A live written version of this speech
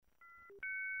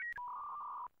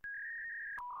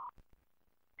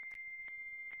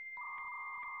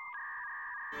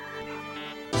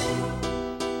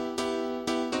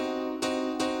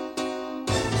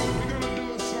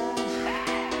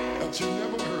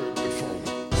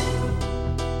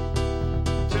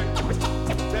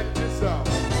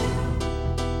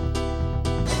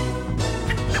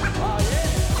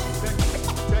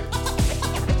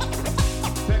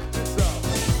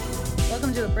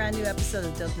episode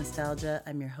of Dope Nostalgia.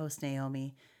 I'm your host,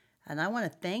 Naomi, and I want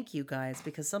to thank you guys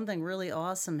because something really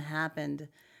awesome happened.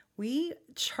 We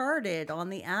charted on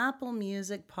the Apple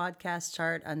Music podcast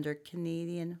chart on the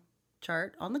Canadian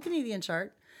chart,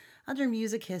 under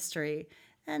music history.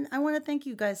 And I want to thank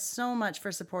you guys so much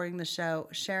for supporting the show,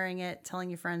 sharing it, telling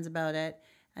your friends about it,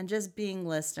 and just being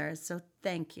listeners. So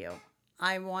thank you.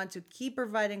 I want to keep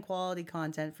providing quality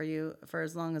content for you for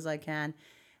as long as I can.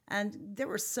 And there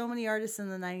were so many artists in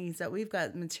the 90s that we've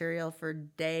got material for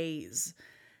days.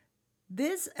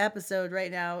 This episode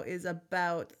right now is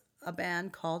about a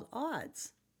band called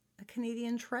Odds, a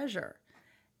Canadian treasure.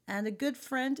 And a good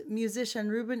friend, musician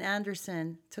Ruben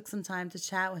Anderson, took some time to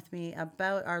chat with me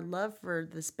about our love for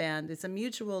this band. It's a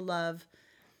mutual love.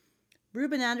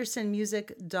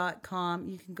 RubenAndersonMusic.com.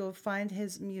 You can go find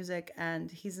his music, and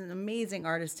he's an amazing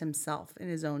artist himself in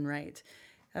his own right.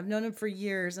 I've known him for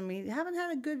years, and we haven't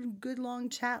had a good long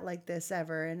chat like this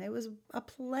ever. And it was a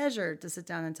pleasure to sit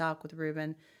down and talk with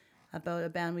Ruben about a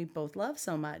band we both love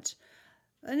so much.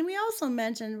 And we also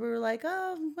mentioned, we were like,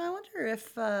 oh, I wonder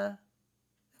if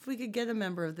we could get a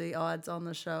member of the Odds on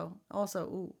the show. Also,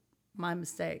 ooh, my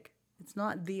mistake. It's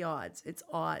not the Odds, it's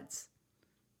Odds.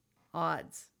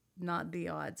 Odds, not the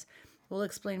Odds. We'll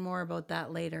explain more about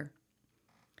that later.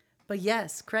 But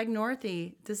yes, Craig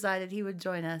Northey decided he would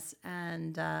join us,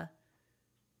 and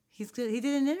he did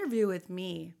an interview with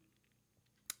me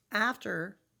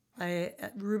after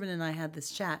Ruben and I had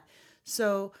this chat.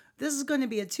 So this is going to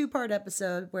be a two-part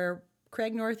episode where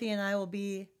Craig Northey and I will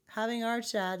be having our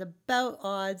chat about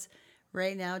Odds.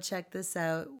 Right now, check this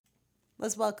out.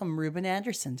 Let's welcome Ruben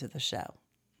Anderson to the show.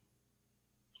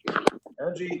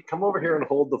 Angie, come over here and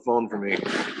hold the phone for me.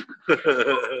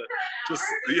 Just,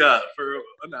 for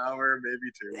an hour,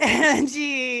 maybe two.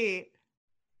 Angie!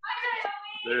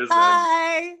 There's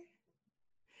Hi!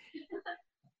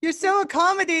 You're so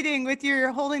accommodating with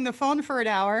your holding the phone for an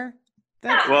hour.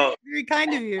 That's very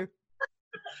kind of you.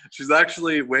 She's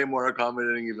actually way more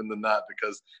accommodating even than that,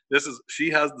 because she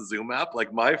has the Zoom app.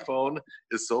 Like, my phone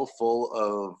is so full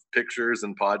of pictures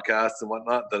and podcasts and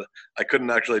whatnot that I couldn't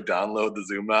actually download the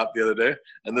Zoom app the other day.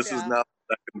 And this is now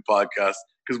the second podcast,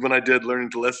 because when I did Learning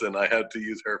to Listen, I had to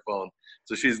use her phone.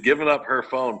 So she's given up her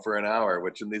phone for an hour,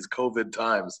 which in these COVID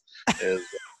times is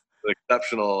an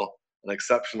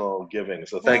exceptional giving.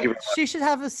 So thank you. She should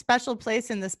have a special place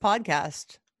in this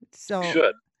podcast. So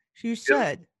she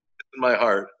should. It's in my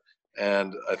heart.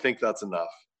 And I think that's enough.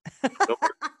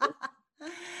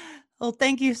 Well,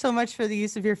 thank you so much for the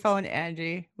use of your phone,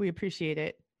 Angie. We appreciate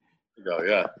it. Oh,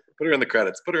 yeah. Put her in the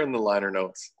credits. Put her in the liner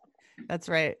notes. That's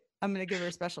right. I'm going to give her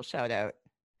a special shout out.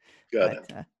 Good.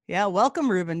 But, welcome,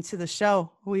 Ruben, to the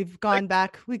show. We go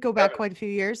back quite a few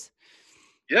years.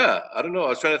 Yeah. I don't know. I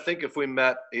was trying to think if we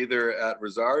met either at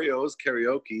Rosario's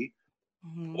karaoke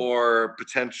or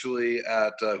potentially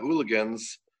at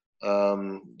Hooligans.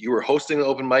 You were hosting an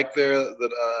open mic there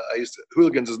that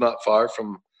Hooligans is not far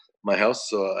from my house,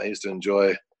 so I used to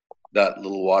enjoy that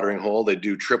little watering hole. They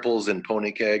do triples in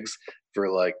pony kegs for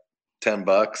like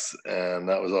 $10, and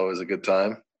that was always a good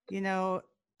time. You know,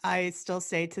 I still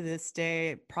say to this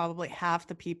day, probably half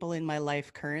the people in my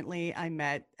life currently I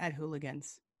met at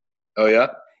Hooligans. Oh yeah?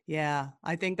 Yeah,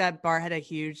 I think that bar had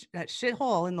that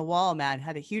shithole in the wall, man,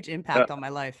 had a huge impact on my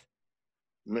life.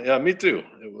 Yeah, me too.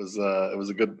 It was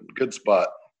a good spot.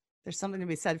 There's something to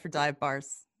be said for dive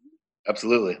bars.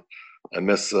 Absolutely. I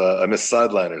miss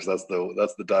Sideliners. That's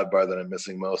the dive bar that I'm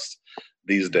missing most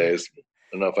these days. I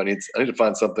don't know if I need to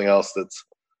find something else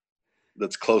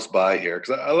that's close by here,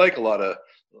 because I like a lot of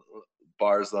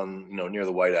bars on near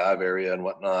the White Ave area and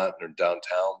whatnot, or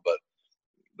downtown, but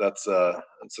it's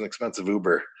an expensive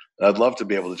Uber. And I'd love to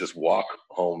be able to just walk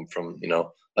home from,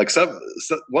 like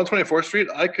 124th Street.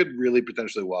 I could really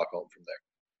potentially walk home from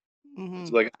there. Mm-hmm.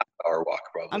 It's like an hour walk,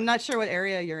 probably. I'm not sure what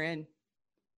area you're in.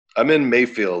 I'm in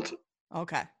Mayfield.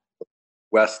 Okay.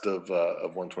 West of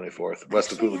 124th,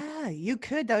 west of Hooligans. Yeah, you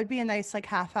could. That would be a nice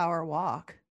half-hour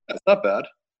walk. That's not bad.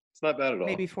 It's not bad at all.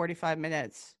 Maybe 45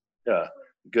 minutes. Yeah.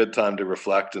 Good time to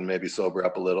reflect and maybe sober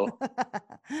up a little.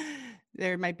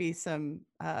 There might be some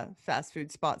fast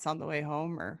food spots on the way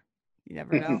home, or you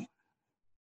never know.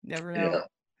 Never know. Yeah.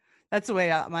 That's the way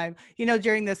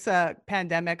during this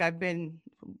pandemic, I've been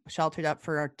sheltered up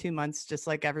for 2 months, just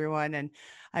like everyone. And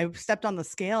I stepped on the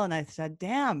scale and I said,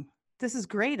 damn, this is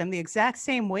great. I'm the exact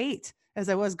same weight as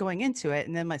I was going into it.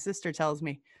 And then my sister tells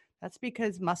me, that's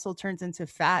because muscle turns into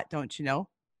fat, don't you know?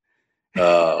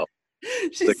 Oh.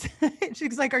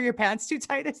 She's like, are your pants too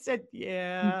tight? I said,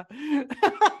 yeah.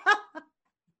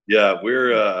 Yeah,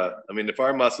 we're, if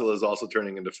our muscle is also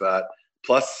turning into fat,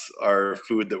 plus our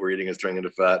food that we're eating is turning into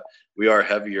fat. We are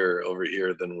heavier over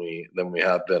here than we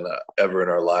have been ever in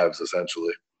our lives,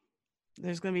 essentially.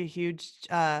 There's going to be a huge,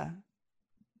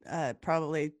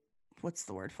 probably, what's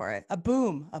the word for it? A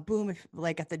boom, if,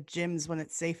 like at the gyms when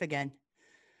it's safe again.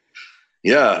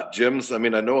 Yeah, gyms. I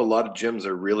mean, I know a lot of gyms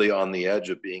are really on the edge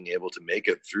of being able to make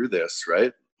it through this,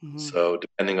 right? Mm-hmm. So,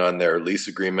 depending on their lease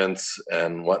agreements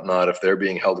and whatnot, if they're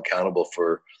being held accountable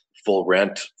for full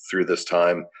rent through this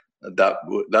time,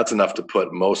 that's enough to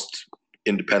put most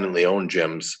independently owned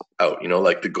gyms out. You know,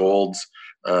 like the Golds,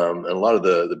 and a lot of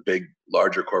the big,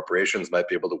 larger corporations might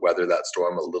be able to weather that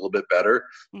storm a little bit better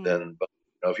than. But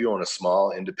you know, if you own a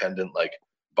small, independent, like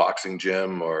boxing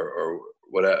gym or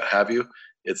what have you,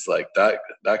 it's like that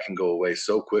can go away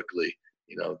so quickly.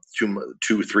 You know,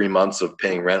 3 months of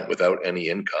paying rent without any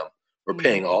income, or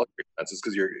paying all your expenses,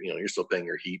 because you're still paying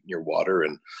your heat and your water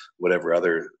and whatever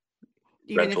other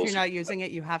even rentals. If you're not using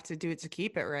it, you have to do it to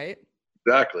keep it, right?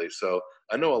 Exactly. So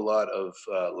I know a lot of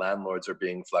landlords are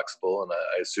being flexible, and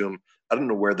I assume, I don't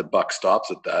know where the buck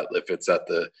stops at that. If it's at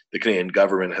the Canadian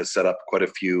government has set up quite a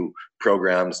few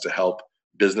programs to help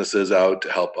businesses out,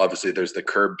 to help. Obviously, there's the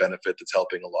CURB benefit that's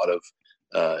helping a lot of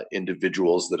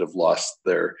individuals that have lost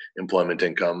their employment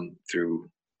income through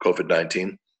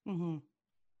COVID-19. Mm-hmm.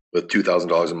 With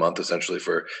 $2,000 a month, essentially,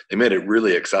 they made it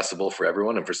really accessible for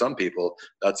everyone. And for some people,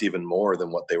 that's even more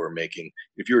than what they were making.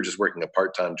 If you were just working a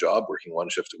part-time job, working one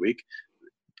shift a week,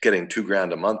 getting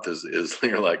 $2,000 a month is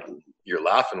you're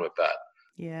laughing with that.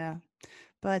 Yeah.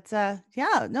 But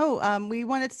we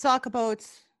wanted to talk about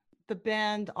the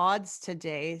band Odds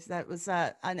today. That was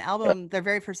an album, their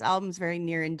very first album is very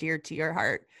near and dear to your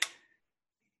heart.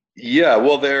 Yeah,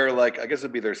 well, they're like, I guess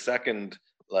it'd be their second,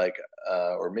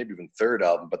 or maybe even third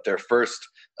album, but their first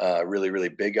really, really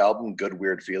big album, Good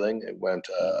Weird Feeling, it went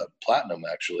platinum,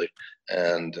 actually.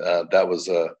 And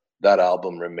that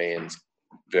album remains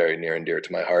very near and dear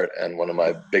to my heart, and one of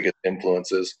my biggest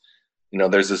influences. You know,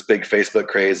 there's this big Facebook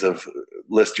craze of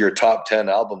list your top 10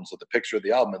 albums with a picture of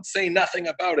the album and say nothing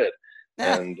about it.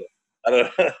 And I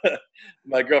don't know,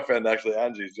 my girlfriend, actually,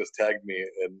 Angie, just tagged me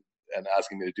and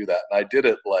asking me to do that. And I did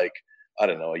it I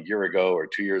don't know, a year ago or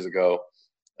 2 years ago.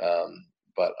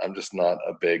 But I'm just not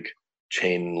a big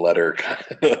chain letter kind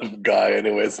of guy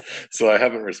anyways. So I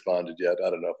haven't responded yet. I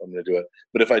don't know if I'm going to do it.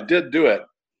 But if I did do it,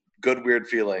 Good Weird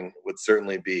Feeling would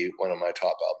certainly be one of my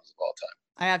top albums of all time.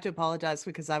 I have to apologize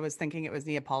because I was thinking it was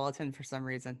Neapolitan for some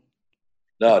reason.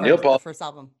 No, Neapolitan. The first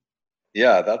album.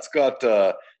 Yeah, that's got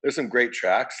there's some great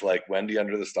tracks like Wendy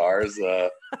Under the Stars.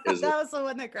 That was the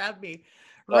one that grabbed me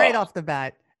right off the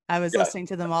bat. I was listening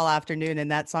to them all afternoon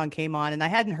and that song came on and I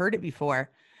hadn't heard it before.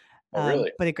 Oh,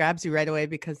 really? But it grabs you right away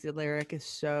because the lyric is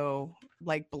so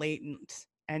blatant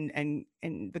and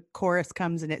the chorus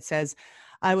comes and it says,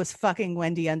 "I was fucking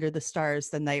Wendy under the stars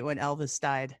the night when Elvis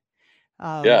died."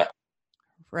 Yeah.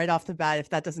 Right off the bat, if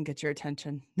that doesn't get your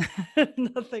attention,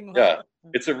 nothing. Yeah,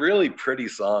 it's a really pretty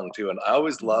song too, and I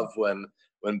always love when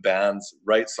bands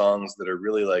write songs that are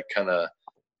really kind of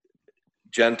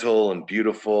gentle and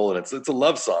beautiful, and it's a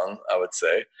love song, I would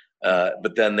say,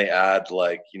 but then they add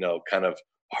kind of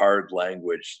hard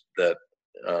language that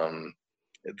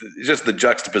just the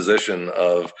juxtaposition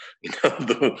of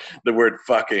the word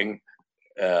fucking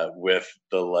with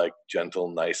the gentle,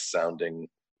 nice sounding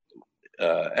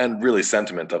and really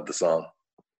sentiment of the song.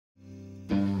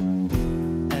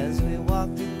 As we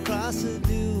walked across a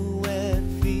dew-wet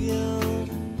field,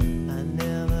 I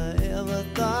never ever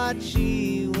thought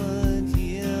she would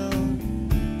yield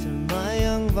to my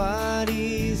young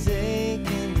body's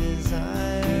aching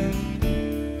desire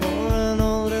for an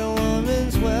older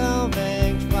woman's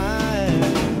well-banked fire.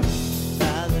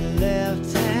 By the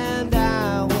left hand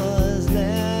I was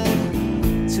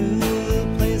led to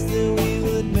the place that we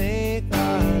would make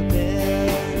our bed,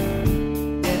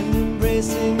 and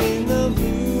embracing in the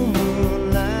blue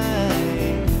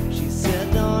moonlight, she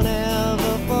said, "Don't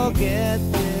ever forget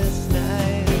this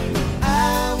night."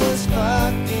 I was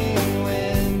fucking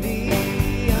Wendy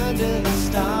under the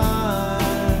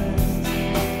stars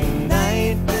the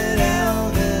night that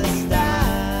Elvis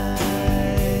died.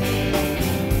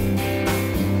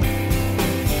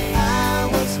 I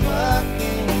was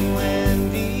fucking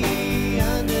Wendy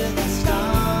under the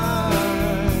stars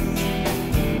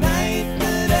the night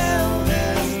that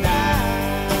Elvis died.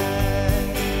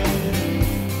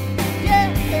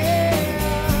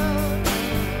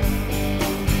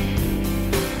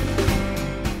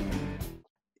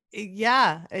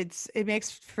 Yeah, it makes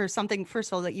for something, first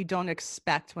of all, that you don't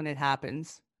expect when it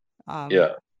happens.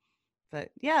 Yeah.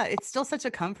 But yeah, it's still such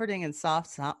a comforting and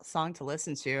soft song to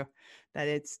listen to that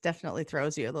it's definitely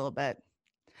throws you a little bit.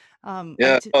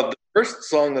 Yeah, the first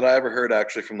song that I ever heard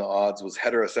actually from the Odds was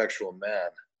Heterosexual Man.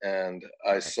 And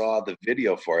I saw the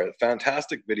video for it.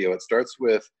 Fantastic video. It starts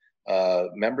with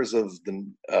members of the,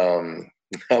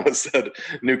 I almost said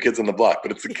New Kids on the Block,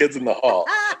 but it's the Kids in the Hall.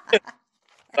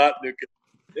 Not New Kids.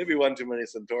 Maybe one too many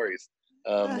Centauris.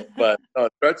 But no,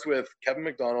 it starts with Kevin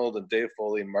McDonald and Dave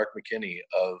Foley and Mark McKinney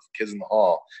of Kids in the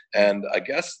Hall. And I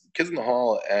guess Kids in the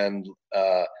Hall and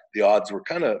the Odds were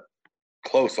kind of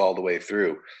close all the way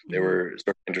through. They were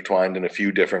sort of intertwined in a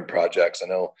few different projects. I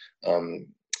know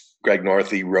Greg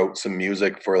Northey wrote some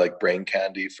music for like Brain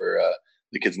Candy for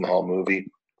the Kids in the Hall movie.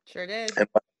 Sure did.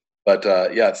 But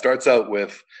yeah, it starts out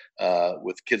with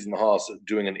Kids in the Hall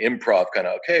doing an improv kind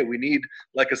of, okay, we need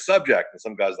like a subject. And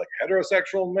some guy's like,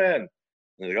 heterosexual men.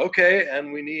 And they're like, okay,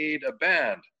 and we need a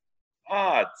band,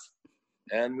 Odds.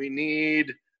 And we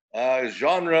need a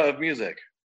genre of music,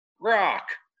 rock.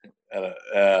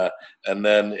 And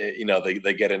then, you know,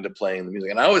 they get into playing the music.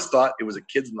 And I always thought it was a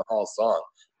Kids in the Hall song.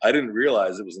 I didn't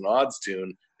realize it was an Odds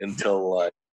tune until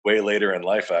way later in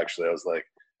life, actually. I was like,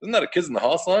 isn't that a Kids in the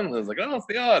Hall song? And I was like, oh, it's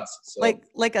the Odds. So,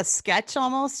 like a sketch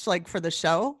almost, like for the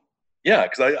show? Yeah,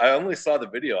 because I only saw the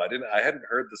video. I hadn't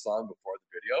heard the song before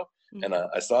the video. And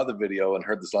I saw the video and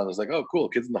heard the song. I was like, oh, cool,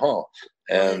 Kids in the Hall.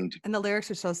 And the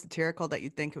lyrics are so satirical that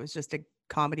you'd think it was just a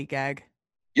comedy gag.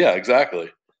 Yeah,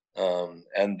 exactly.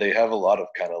 And they have a lot of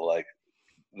kind of like,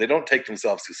 they don't take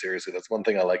themselves too seriously. That's one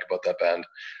thing I like about that band.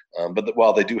 But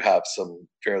while they do have some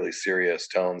fairly serious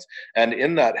tones, and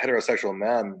in that Heterosexual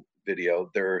Man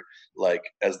video, they're like,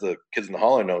 as the Kids in the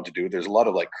Hall are known to do, there's a lot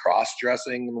of like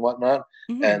cross-dressing and whatnot.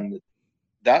 And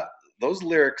those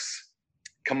lyrics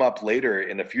come up later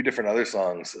in a few different other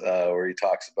songs where he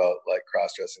talks about like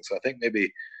cross-dressing. So I think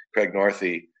maybe Craig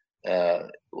Northey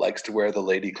likes to wear the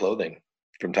lady clothing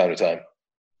from time to time.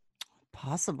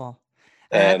 Possible.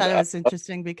 And I thought it was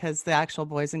interesting because the actual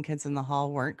boys and kids in the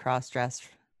hall weren't cross-dressed,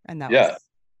 and that was,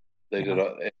 they did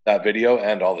that video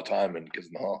and all the time in Kids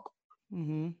in the Hall.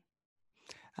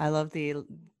 I love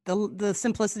the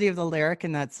simplicity of the lyric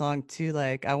in that song too.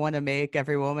 Like, I want to make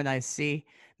every woman I see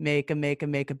make a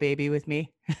baby with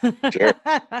me. Sure.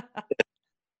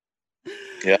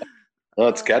 Yeah. Well,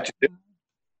 it's catchy too.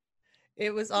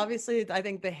 It was obviously, I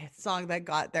think, the song that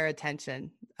got their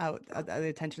attention, the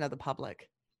attention of the public.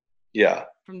 Yeah.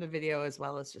 From the video as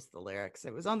well as just the lyrics.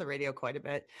 It was on the radio quite a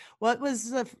bit. Was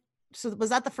that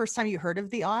the first time you heard of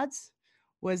the Odds?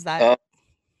 Was that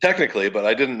technically, but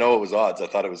I didn't know it was Odds. I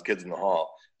thought it was Kids in the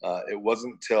Hall. It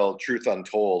wasn't till Truth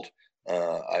Untold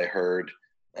I heard,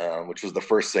 which was the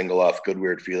first single off Good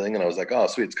Weird Feeling, and I was like, oh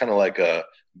sweet, it's kind of like a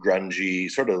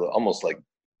grungy, sort of almost like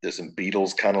there's some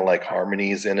Beatles kind of like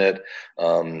harmonies in it.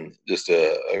 Just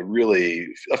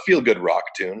a feel-good rock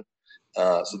tune.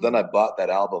 So then I bought that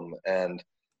album, and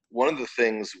one of the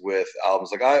things with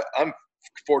albums, like I'm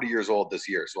 40 years old this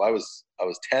year, so I was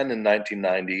 10 in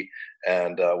 1990,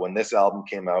 and when this album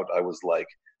came out, I was like,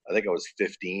 I think I was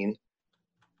 15,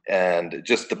 and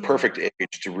just the perfect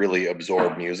age to really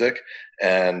absorb music.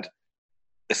 And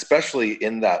especially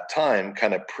in that time,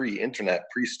 kind of pre-internet,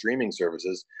 pre-streaming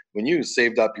services, when you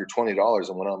saved up your $20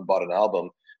 and went out and bought an album,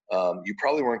 you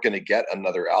probably weren't going to get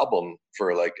another album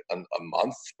for like a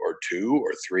month or 2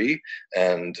 or 3.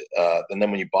 And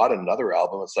then when you bought another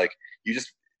album, it's like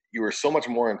you were so much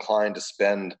more inclined to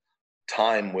spend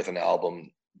time with an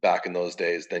album back in those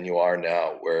days than you are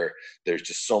now, where there's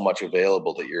just so much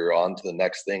available that you're on to the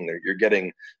next thing. You're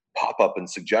getting pop-up and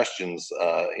suggestions.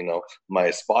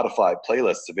 My Spotify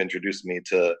playlists have introduced me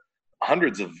to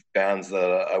hundreds of bands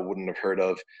that I wouldn't have heard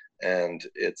of. And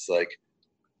it's like,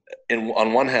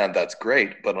 on one hand, that's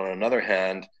great, but on another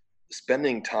hand,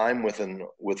 spending time with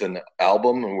an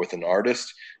album and with an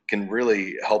artist can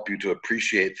really help you to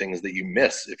appreciate things that you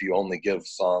miss if you only give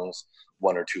songs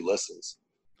 1 or 2 listens.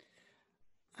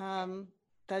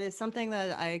 That is something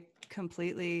that I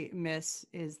completely miss,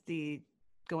 is the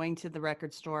going to the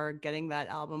record store, getting that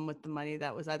album with the money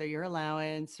that was either your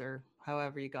allowance or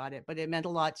however you got it. But it meant a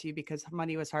lot to you because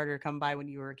money was harder to come by when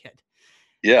you were a kid.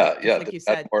 Yeah, like you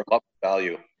said, more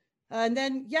value. And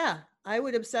then, I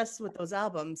would obsess with those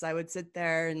albums. I would sit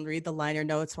there and read the liner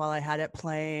notes while I had it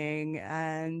playing,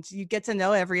 and you get to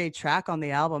know every track on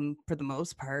the album for the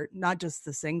most part, not just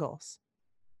the singles.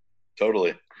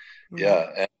 Totally. Yeah.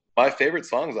 And my favorite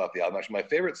songs off the album, actually, my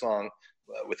favorite song,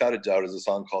 without a doubt, is a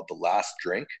song called The Last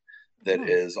Drink, that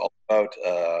is all about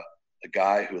a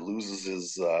guy who loses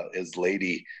his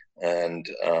lady, and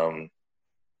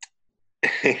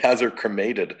he has her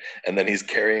cremated, and then he's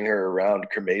carrying her around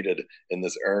cremated in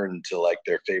this urn to like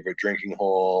their favorite drinking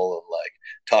hole, and like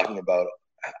talking about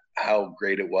how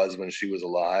great it was when she was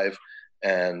alive.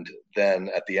 And then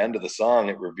at the end of the song,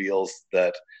 it reveals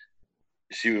that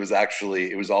she was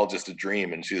actually, it was all just a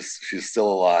dream, and she's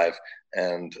still alive.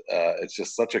 And it's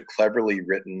just such a cleverly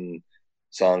written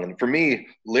song. And for me,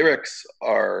 lyrics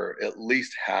are at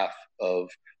least half of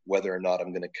whether or not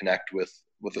I'm going to connect with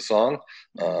a song.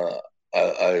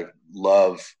 I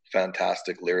love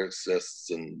fantastic lyricists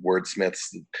and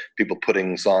wordsmiths, and people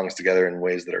putting songs together in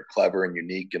ways that are clever and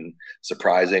unique and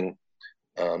surprising.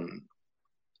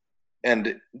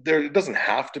 And there, it doesn't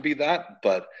have to be that,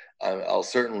 but I'll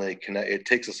certainly connect. It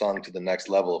takes a song to the next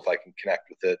level if I can connect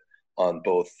with it on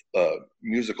both a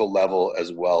musical level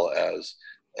as well as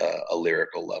a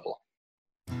lyrical level.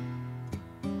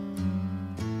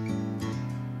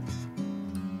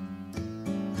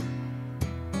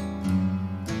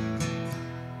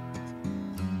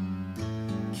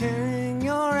 Carrying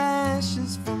your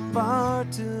ashes from bar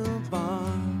to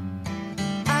bar.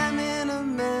 I'm in a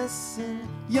mess and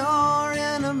you're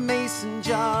in a mason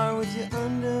jar, with you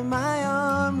under my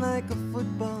arm like a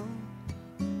football.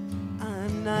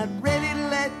 I'm not ready to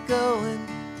let go, and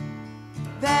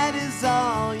that is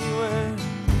all. You were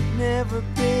never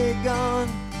big on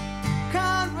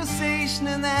conversation,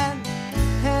 and that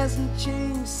hasn't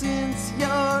changed since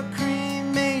your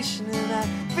cremation. And I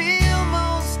feel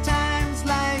most times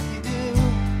like you do.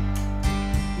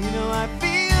 You know, I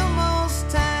feel most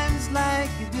times like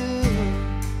you do.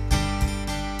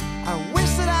 I wish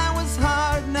that I was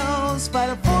hard-nosed, fight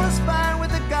a forest fire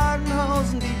with a garden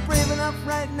hose, and be brave enough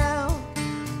right now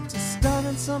to start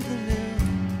on something new.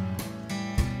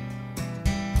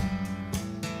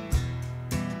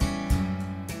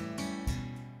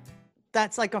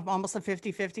 That's like almost a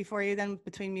 50-50 for you then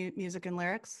between music and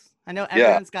lyrics. I know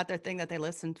everyone's got their thing that they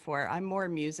listen for. I'm more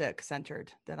music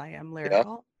centered than I am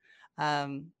lyrical.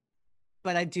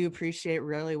 But I do appreciate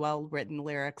really well written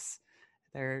lyrics.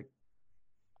 They're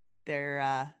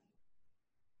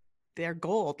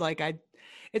gold. Like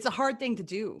it's a hard thing to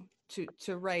do,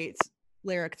 to write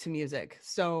lyric to music.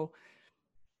 So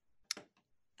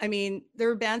I mean, there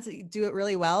are bands that do it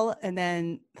really well. And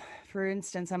then, for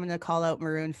instance, I'm going to call out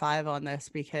Maroon 5 on this,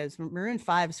 because Maroon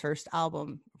 5's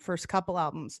first couple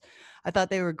albums, I thought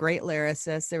they were great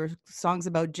lyricists. There were songs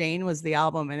about Jane was the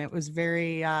album, and it was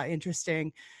very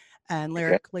interesting and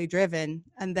lyrically driven.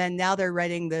 And then now they're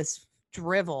writing this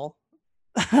drivel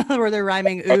where they're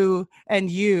rhyming ooh and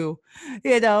you.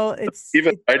 You know, it's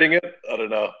writing it. I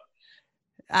don't know.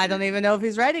 I don't even know if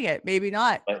he's writing it. Maybe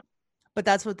not. But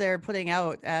that's what they're putting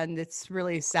out. And it's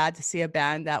really sad to see a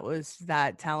band that was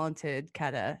that talented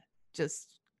kind of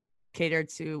just catered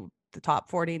to the top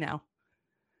 40 now.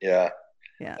 Yeah.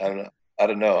 Yeah. I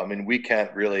don't know. I mean, we can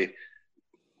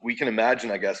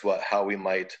imagine, I guess, how we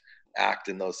might act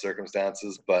in those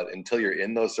circumstances. But until you're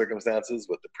in those circumstances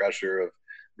with the pressure of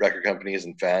record companies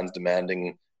and fans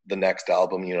demanding the next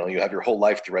album, you know, you have your whole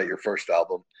life to write your first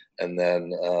album. And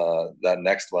then that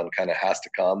next one kind of has to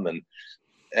come.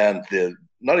 And the,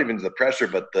 not even the pressure,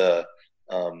 but the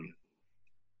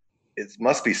it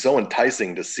must be so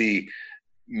enticing to see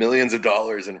millions of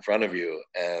dollars in front of you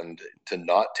and to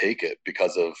not take it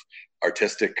because of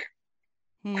artistic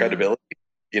credibility.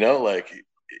 You know, like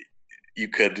you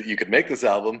could make this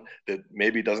album that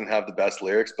maybe doesn't have the best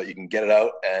lyrics, but you can get it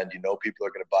out and you know people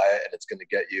are going to buy it, and it's going to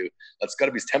get you. That's got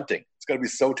to be tempting. It's got to be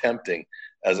so tempting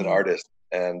as an artist.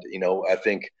 And you know, I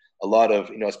think a lot of,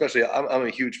 you know, especially I'm a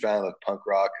huge fan of punk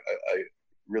rock. I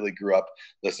really grew up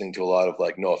listening to a lot of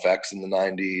like NoFX in the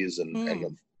 90s and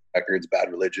the records, Bad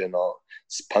Religion, all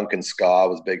punk and ska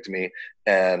was big to me.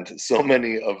 And so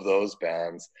many of those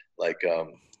bands, like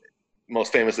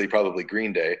most famously probably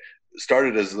Green Day,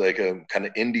 started as like a kind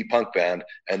of indie punk band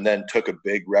and then took a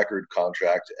big record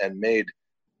contract and made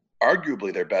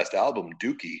arguably their best album,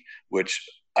 Dookie, which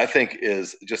I think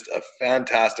is just a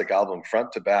fantastic album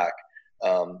front to back.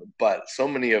 But so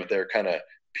many of their kind of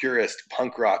purist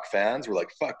punk rock fans were like,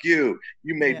 fuck you,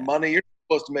 you made money, you're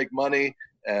supposed to make money.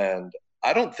 And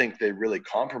I don't think they really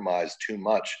compromised too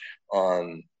much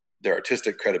on their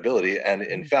artistic credibility. And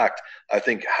in fact, I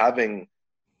think having,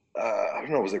 I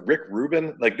don't know, was it Rick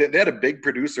Rubin? Like they had a big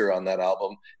producer on that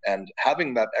album, and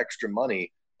having that extra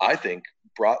money, I think,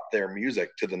 brought their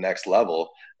music to the next level.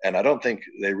 And I don't think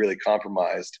they really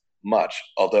compromised much.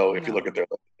 Although if you look at their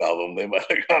album, they might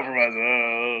have compromised. I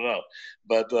don't know.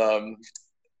 But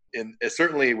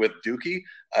certainly with Dookie,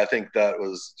 I think that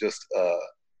was just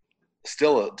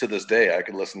still to this day, I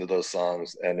can listen to those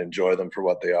songs and enjoy them for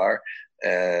what they are.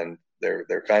 And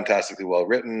they're fantastically well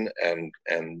written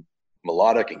and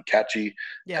melodic and catchy.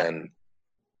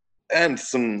 And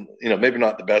some, you know, maybe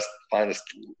not the best, finest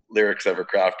lyrics ever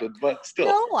crafted, but still.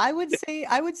 No, I would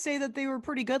say that they were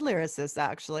pretty good lyricists,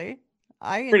 actually.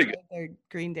 I Pretty enjoyed good. their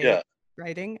Green Day Yeah.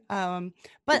 writing. The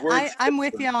But words fit I'm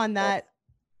with the you on song. that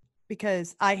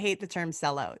because I hate the term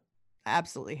sellout. I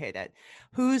absolutely hate it.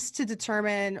 Who's to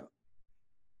determine?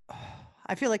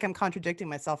 I feel like I'm contradicting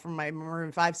myself from my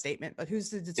Maroon 5 statement, but who's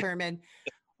to determine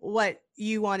what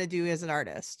you want to do as an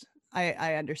artist?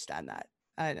 I understand that.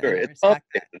 Sure, And I it's respect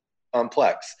that. complicated,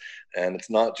 complex, and it's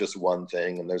not just one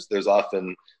thing. And there's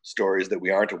often stories that we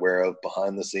aren't aware of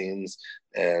behind the scenes.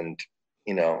 And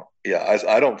yeah,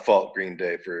 I don't fault Green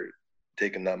Day for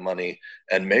taking that money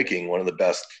and making one of the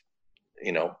best,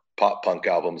 pop punk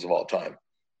albums of all time. And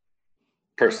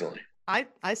Personally,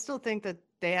 I still think that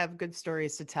they have good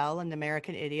stories to tell. And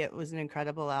American Idiot was an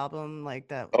incredible album. Like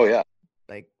that, oh yeah,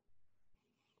 like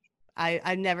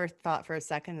I never thought for a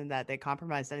second that they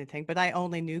compromised anything, but I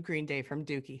only knew Green Day from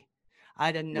Dookie.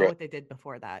 I didn't know right. what they did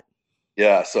before that.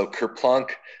 Yeah, so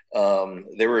Kerplunk,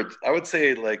 they were, I would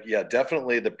say, like, yeah,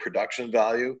 definitely the production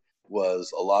value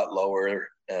was a lot lower,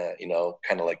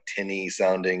 kind of like tinny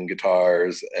sounding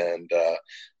guitars and a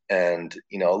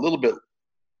little bit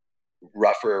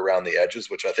rougher around the edges,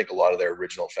 which I think a lot of their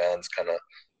original fans kind of,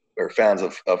 or fans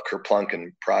of Kerplunk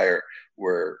and prior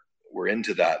were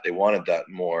into that. They wanted that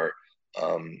more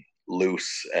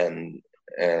loose and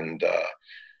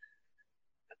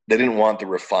they didn't want the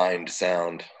refined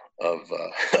sound of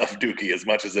of Dookie as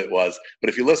much as it was. But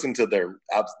if you listen to their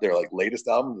like latest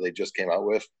album they just came out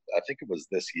with, I think it was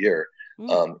this year.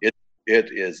 Mm. It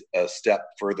is a step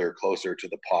further closer to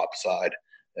the pop side,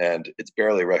 and it's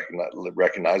barely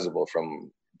recognizable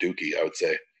from Dookie, I would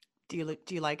say. Do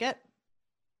you like it?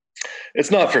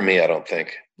 It's not for me, I don't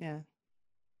think. Yeah.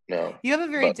 No, You have a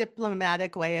very but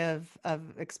diplomatic way of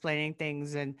explaining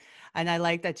things, and I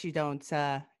like that you don't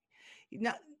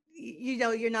not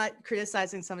you're not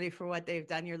criticizing somebody for what they've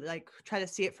done. You're like try to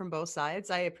see it from both sides.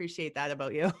 I appreciate that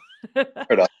about you.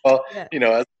 right on. Well, Yeah.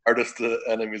 as an artist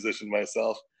and a musician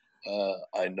myself,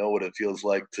 I know what it feels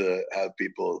like to have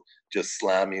people just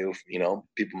slam you.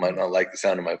 People might not like the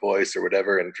sound of my voice or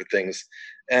whatever, and for things,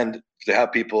 and to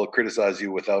have people criticize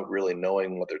you without really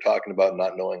knowing what they're talking about,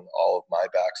 not knowing all of my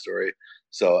backstory.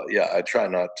 So yeah, I try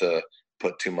not to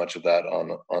put too much of that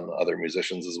on other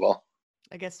musicians as well.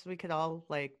 I guess we could all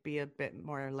like be a bit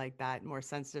more like that, more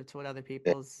sensitive to what other Yeah.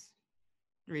 people's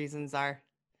reasons are.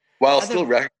 While Other still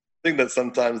recognizing that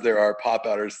sometimes there are pop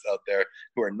artists out there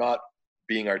who are not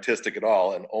being artistic at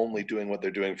all and only doing what they're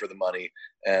doing for the money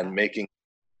and Yeah. making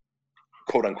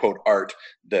quote unquote art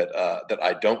that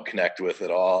I don't connect with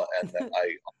at all and that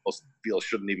I almost feel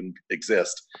shouldn't even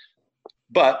exist.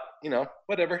 But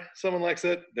whatever. Someone likes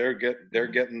it. They're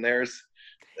getting theirs.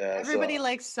 Everybody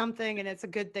likes something, and it's a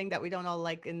good thing that we don't all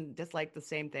like and dislike the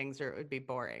same things, or it would be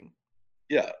boring.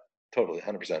 Yeah, totally,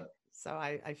 100%. So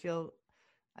I feel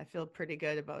pretty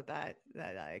good about that.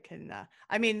 That I can.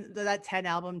 I mean, that 10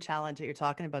 album challenge that you're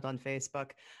talking about on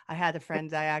Facebook. I had a friend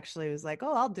that actually was like,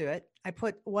 "Oh, I'll do it." I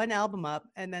put one album up,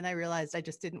 and then I realized I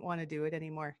just didn't want to do it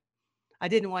anymore. I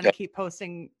didn't want to Yeah, keep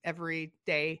posting every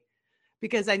day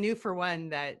because I knew for one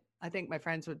that I think my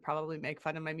friends would probably make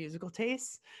fun of my musical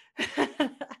tastes,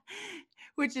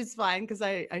 which is fine because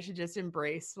I should just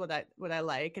embrace what I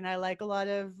like, and I like a lot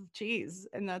of cheese,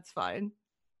 and that's fine.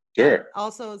 But sure.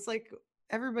 also, it's like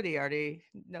everybody already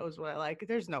knows what I like.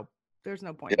 There's no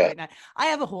point in Yeah, doing that. I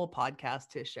have a whole podcast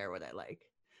to share what I like.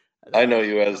 I That know I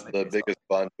you put on as my the Facebook. biggest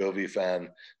Bon Jovi fan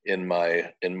in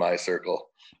my circle.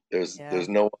 Yeah, There's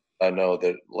no one I know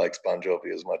that likes Bon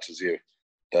Jovi as much as you.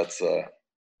 That's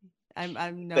I'm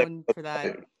that- known for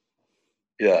that.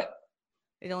 yeah,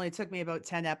 It only took me about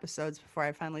 10 episodes before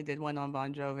I finally did one on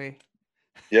Bon Jovi.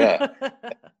 yeah.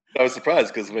 I was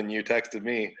surprised because when you texted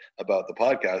me about the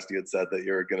podcast, you had said that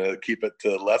you were going to keep it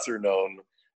to lesser known,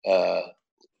 uh,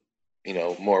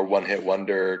 more one hit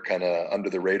wonder kind of under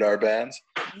the radar bands.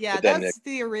 Yeah, But then, that's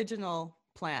the original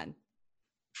plan.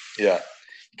 yeah,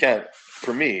 you can't,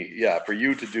 for me, yeah, for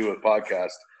you to do a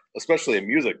podcast, especially a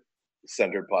music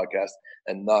centered podcast,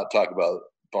 and not talk about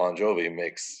Bon Jovi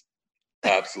makes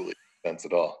absolutely no sense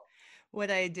at all.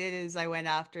 What I did is I went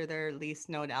after their least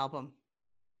known album.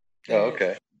 Oh, The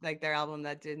okay. like their album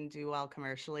that didn't do well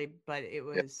commercially, but it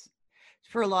Yeah, was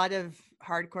for a lot of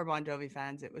hardcore Bon Jovi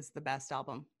fans, it was the best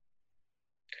album.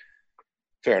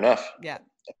 fair enough. Yeah.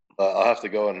 I'll have to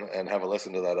go and have a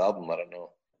listen to that album. I don't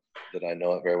know that I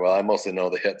know it very well. I mostly know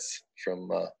the hits from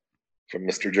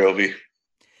Mr. Jovi.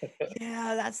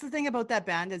 Yeah, that's the thing about that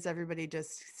band is everybody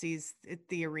just sees it,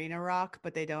 the arena rock,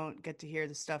 but they don't get to hear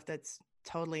the stuff that's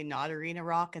totally not arena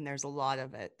rock. And there's a lot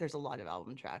of it. There's a lot of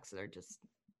album tracks that are just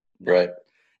not Right.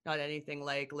 not anything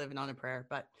like Living on a Prayer.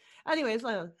 But anyways,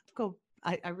 let's go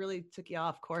I really took you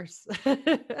off course. That's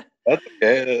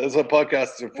okay. That's what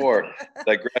podcasts are for.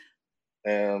 Digress.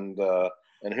 And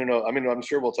who knows? I mean, I'm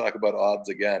sure we'll talk about odds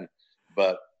again,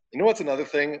 but you know what's another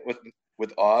thing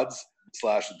with odds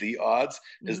slash the odds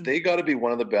is Mhm. they got to be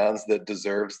one of the bands that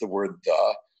deserves the word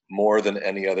the more than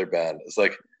any other band. It's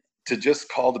like to just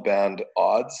call the band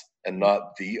odds and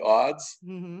not the odds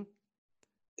Mhm.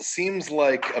 seems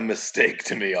like a mistake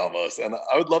to me almost. And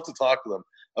I would love to talk to them.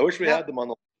 I wish we Yeah. had them on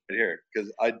the line right here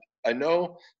because I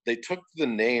know they took the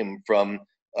name from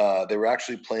they were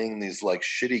actually playing these like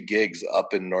shitty gigs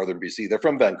up in northern BC. They're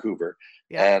from Vancouver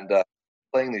Yeah. and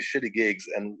playing these shitty gigs.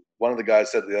 And one of the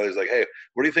guys said to the others like, "Hey,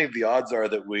 what do you think the odds are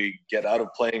that we get out of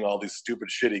playing all these stupid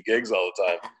shitty gigs all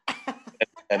the time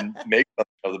and make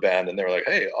something of the band?" And they were like,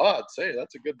 "Hey, odds. Hey,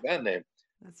 that's a good band name."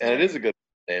 That's And it right. is a good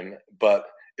name, but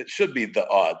it should be the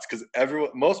odds because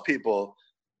most people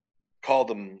call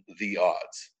them the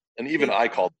odds, and even They- I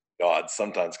call them the odds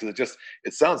sometimes because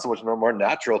it sounds so much more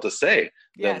natural to say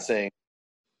than Yes. saying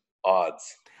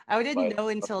odds. I didn't But know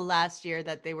until last year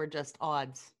that they were just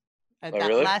odds. oh, That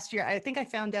really? last year, I think I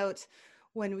found out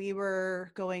when we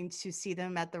were going to see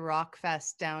them at the Rock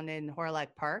Fest down in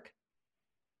Horlock Park.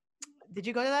 Did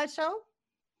you go to that show?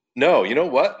 No, you know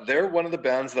what? They're one of the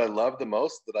bands that I love the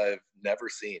most that I've never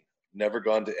seen. Never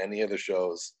gone to any of the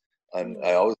shows. And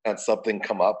I always had something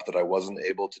come up that I wasn't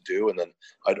able to do, and then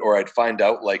I'd find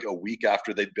out like a week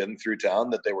after they'd been through town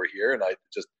that they were here, and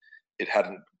it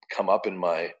hadn't come up in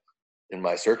my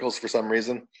circles for some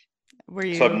reason. Were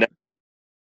So I've you? never,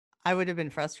 I would have been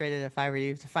frustrated if I were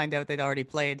you to find out they'd already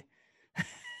played.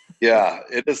 yeah,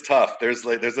 it is tough. There's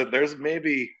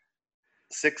maybe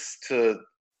 6 to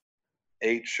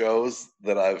 8 shows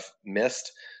that I've missed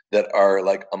that are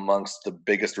like amongst the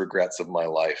biggest regrets of my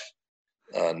life.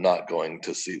 Not going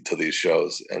to these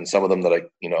shows, and some of them that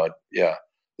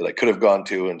that I could have gone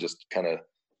to and just kind of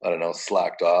I don't know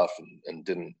slacked off and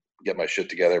didn't get my shit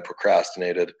together,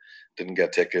 procrastinated, didn't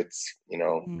get tickets,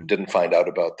 Mm. didn't find out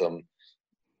about them,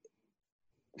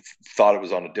 thought it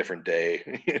was on a different day,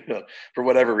 for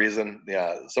whatever reason.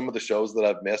 Yeah, some of the shows that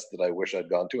I've missed that I wish I'd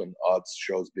gone to, and odds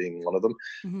shows being one of them,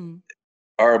 Hmm.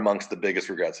 are amongst the biggest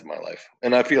regrets of my life,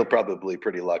 and I feel probably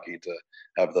pretty lucky to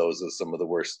have those as some of the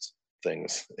worst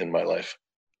things in my life.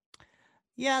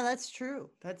 Yeah, that's true.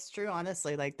 That's true.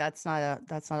 Honestly, like that's not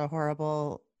a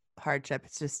horrible hardship.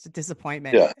 It's just a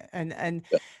disappointment. Yeah. And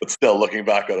Yeah, but still looking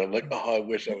back on it, I'm like, oh, I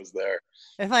wish I was there.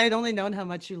 if I had only known how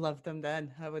much you loved them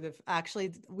then, I would have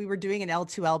actually. We were doing an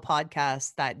L2L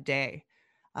podcast that day,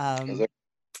 Was there?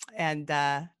 and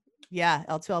yeah,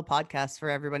 L2L podcast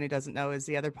for everyone who doesn't know is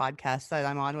the other podcast that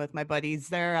I'm on with my buddies.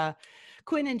 They're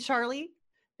Quinn and Charlie,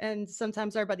 and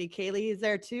sometimes our buddy Kaylee is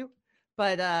there too.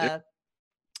 But Yeah.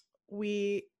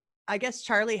 I guess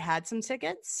Charlie had some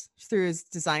tickets through his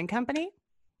design company.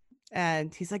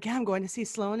 And he's like, yeah, I'm going to see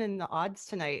Sloan in the odds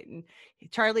tonight. And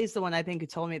Charlie's the one I think who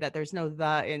told me that there's no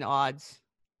the in odds.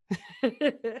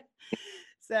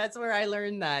 So that's where I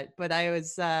learned that. But I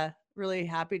was really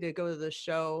happy to go to the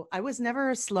show. I was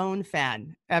never a Sloan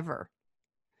fan ever.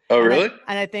 Oh, And really?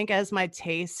 I think as my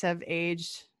tastes have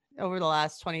aged over the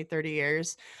last 20, 30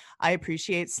 years, I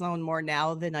appreciate Sloan more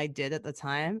now than I did at the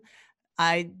time.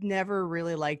 I never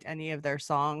really liked any of their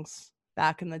songs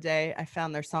back in the day. I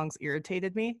found their songs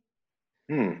irritated me.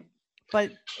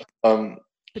 But I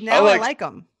now I like, like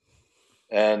them.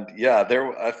 and yeah,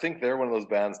 I think they're one of those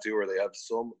bands too where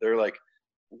they're like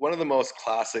one of the most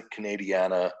classic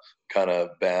Canadiana kind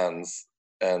of bands,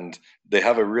 and they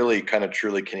have a really kind of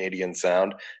truly Canadian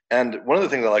sound. And one of the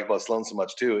things I like about Sloan so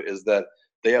much too is that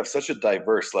they have such a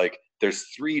diverse, like there's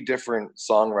 3 different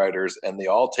songwriters and they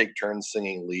all take turns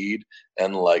singing lead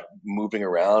and like moving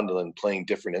around and playing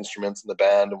different instruments in the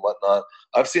band and whatnot.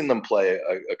 I've seen them play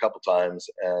a couple times,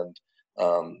 and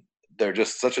they're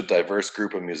just such a diverse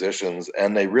group of musicians,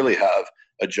 and they really have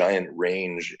a giant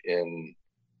range in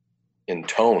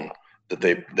tone that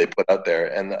they put out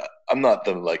there. And I'm not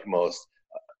the like most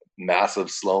massive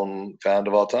Sloan fan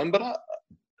of all time, but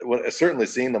certainly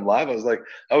seeing them live,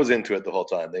 I was into it the whole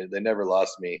time. They never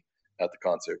lost me at the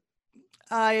concert.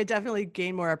 I definitely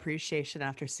gain more appreciation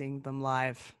after seeing them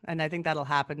live. And I think that'll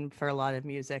happen for a lot of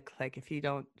music. Like if you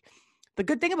don't, the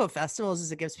good thing about festivals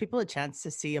is it gives people a chance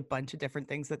to see a bunch of different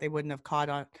things that they wouldn't have caught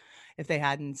on if they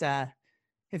hadn't,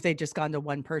 if they just gone to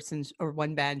one person's or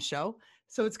one band show.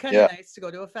 So it's kind of Yeah. nice to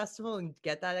go to a festival and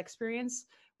get that experience.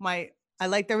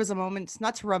 There was a moment,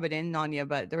 not to rub it in on you,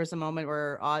 but there was a moment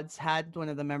where Odds had one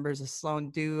of the members of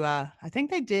Sloan do, I think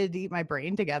they did Eat My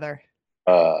Brain together.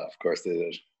 Of course they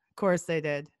did. Of course they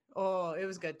did. Oh, it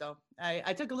was good though.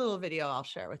 I took a little video I'll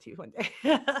share with you one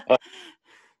day.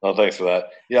 Oh, thanks for that.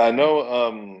 Yeah, I know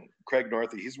Craig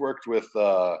Northey. He's worked with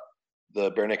the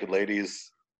Bare Naked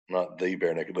Ladies, not the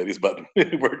Bare Naked Ladies, but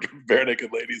he worked with Bare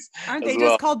Naked Ladies Aren't as they well.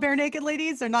 just called Bare Naked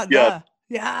Ladies? They're not Yeah,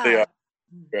 the. Yeah. they are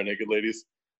Bare Naked Ladies.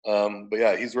 But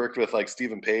yeah, he's worked with like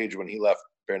Stephen Page when he left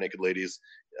Bare Naked Ladies.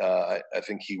 I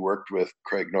think he worked with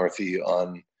Craig Northey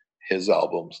on his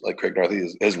albums. Like Craig Northey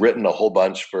has written a whole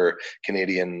bunch for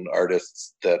Canadian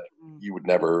artists that you would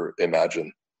never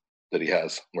imagine that he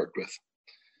has worked with.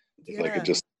 If I could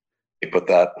just put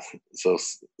that so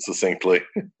succinctly.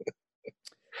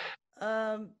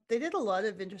 They did a lot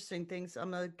of interesting things.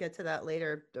 I'm gonna get to that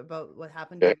later about what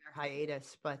happened during their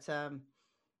hiatus, but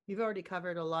you've already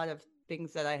covered a lot of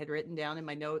things that I had written down in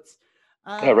my notes.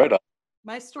 Right on.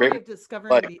 My story of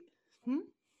discovering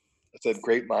I said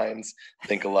great minds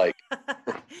think alike.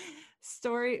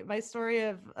 My story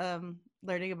of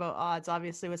learning about Odds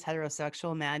obviously was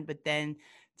Heterosexual Man, but then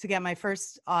to get my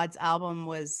first Odds album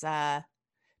was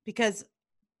because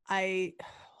I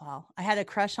had a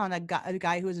crush on a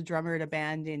guy who was a drummer at a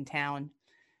band in town,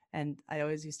 and I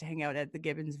always used to hang out at the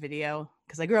Gibbons Video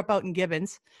because I grew up out in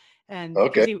Gibbons, and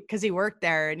because he worked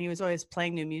there and he was always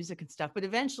playing new music and stuff. But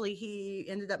eventually he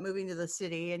ended up moving to the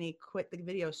city and he quit the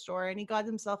video store and he got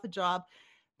himself a job,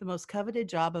 the most coveted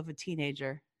job of a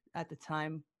teenager at the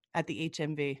time, at the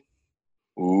HMV.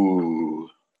 Ooh.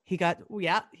 He got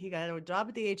a job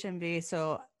at the HMV.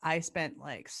 So I spent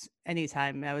like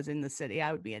anytime I was in the city,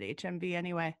 I would be at HMV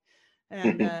anyway.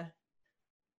 And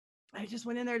I just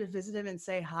went in there to visit him and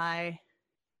say hi.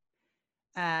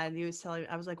 And he was telling me,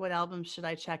 I was like, what album should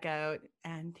I check out?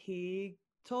 And he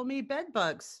told me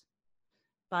Bedbugs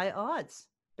by Odds.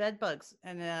 Bedbugs.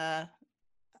 And I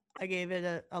gave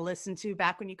it a listen to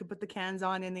back when you could put the cans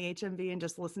on in the HMV and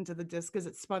just listen to the disc because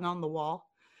it spun on the wall.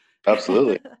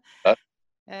 Absolutely.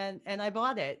 And I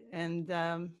bought it. And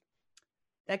that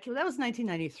was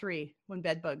 1993 when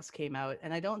Bedbugs came out.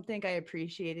 And I don't think I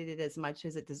appreciated it as much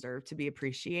as it deserved to be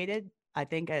appreciated. I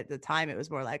think at the time it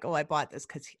was more like, oh, I bought this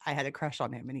because I had a crush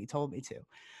on him and he told me to.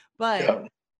 But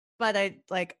I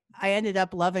ended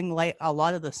up loving like a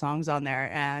lot of the songs on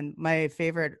there. And my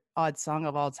favorite Odd song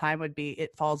of all time would be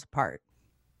It Falls Apart.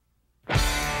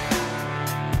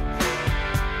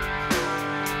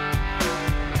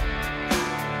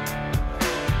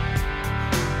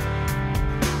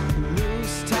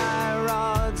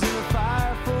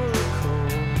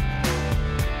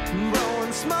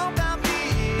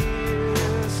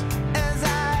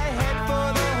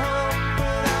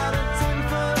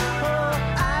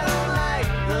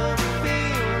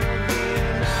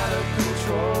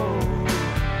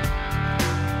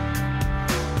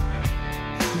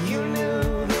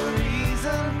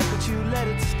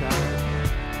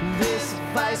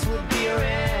 Would be your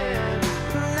end.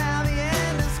 Now the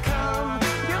end has come.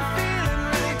 You're feeling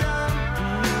really dumb.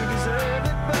 You deserve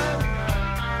it, but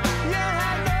you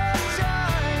had no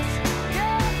choice.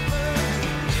 Yeah,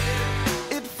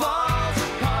 it falls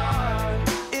apart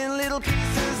in little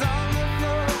pieces on the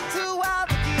floor. Too wild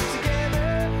to keep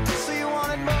together, so you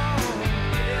wanted more.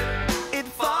 It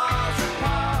falls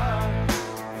apart,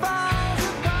 falls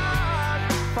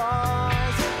apart,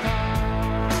 falls apart.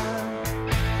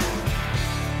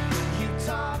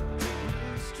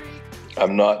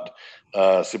 I'm not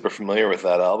super familiar with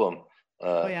that album.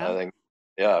 Yeah? I think,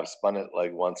 I've spun it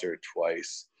like once or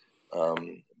twice.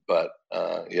 But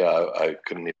I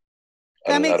couldn't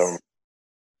even.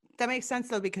 That makes sense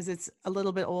though, because it's a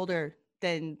little bit older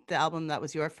than the album that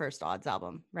was your first Odds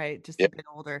album, right? Just a bit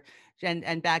older.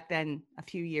 And back then, a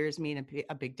few years mean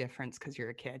a big difference because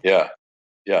you're a kid. Yeah,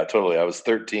 totally. I was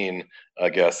 13, I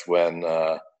guess, when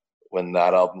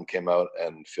that album came out,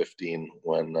 and 15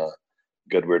 when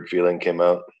Good Word Feeling came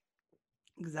out.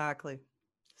 Exactly.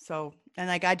 So, and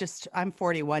like I'm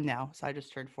 41 now, so I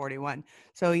just turned 41.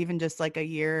 So even just like a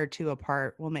year or two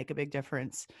apart will make a big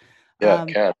difference. Yeah,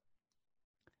 it can.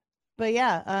 But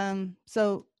yeah,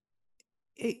 so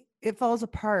it Falls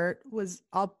Apart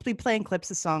I'll be playing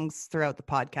clips of songs throughout the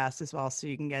podcast as well, so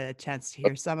you can get a chance to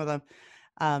hear some of them.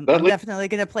 I'm definitely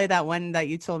going to play that one that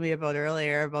you told me about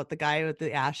earlier about the guy with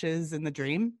the ashes in the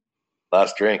dream.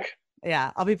 Last Drink.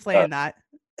 Yeah, I'll be playing that.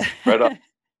 Right on.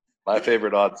 My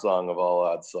favorite Odd song of all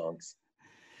Odd songs.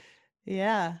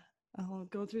 Yeah, I'll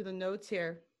go through the notes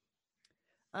here.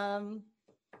 You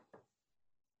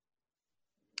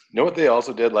know what they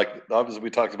also did? Like, obviously,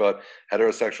 we talked about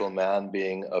Heterosexual Man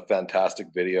being a fantastic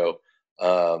video.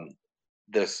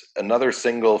 Another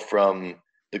single from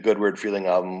the Good Word Feeling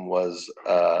album was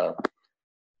I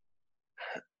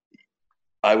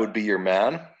Would Be Your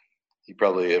Man. You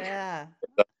probably have heard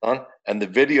that song. And the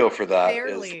video for that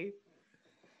is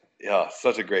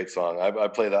such a great song. I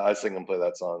play that. I sing and play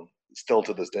that song still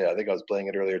to this day. I think I was playing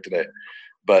it earlier today,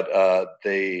 but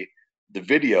the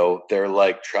video, they're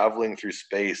like traveling through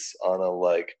space on a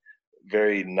like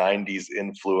very 90s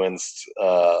influenced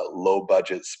low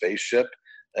budget spaceship,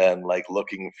 and like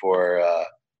looking for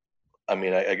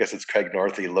I guess it's Craig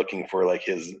Northey looking for like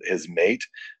his mate,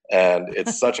 and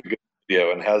it's such a good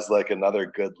video and has like another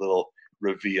good little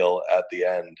reveal at the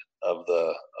end of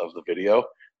the video,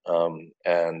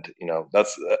 and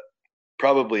that's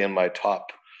probably in my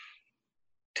top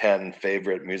 10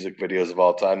 favorite music videos of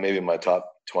all time, maybe my top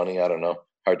 20, I don't know,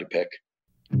 hard to pick.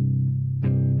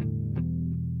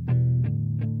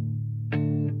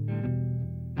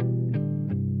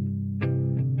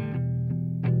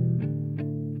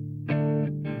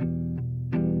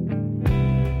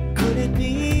 Could it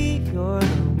be you're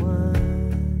the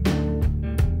one?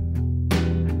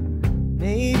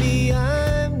 Maybe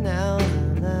I'm now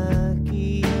the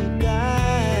lucky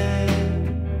guy.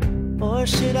 Or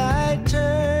should I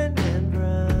turn and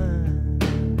run?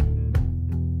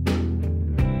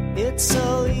 It's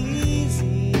so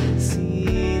easy to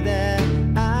see that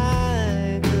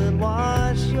I could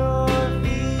wash your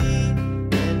feet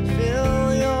and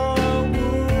fill your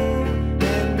wound,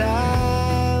 and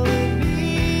I would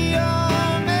be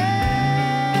your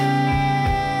man.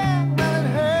 Well, it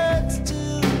hurts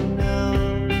to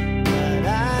know, but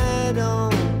I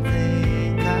don't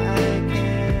think I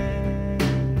can.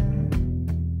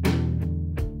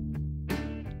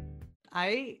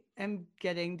 I am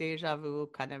getting deja vu,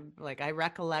 kind of like I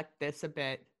recollect this a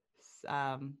bit,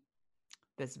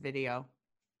 this video.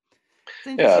 It's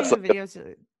Yeah, interesting it's the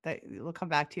videos that will come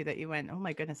back to you that you went, oh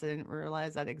my goodness, I didn't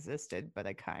realize that existed, but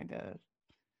I kind of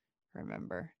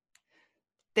remember.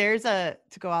 To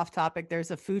go off topic,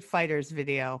 there's a Food Fighters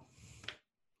video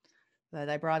that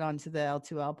I brought onto the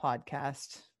L2L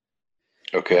podcast.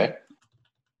 Okay.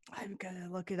 I'm gonna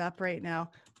look it up right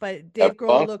now. But Have Dave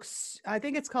Grohl fun. looks, I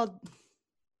think it's called,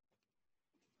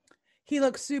 he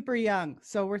looks super young.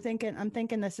 So I'm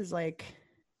thinking this is like,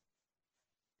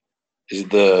 Is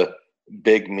the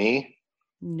Big Me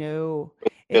no,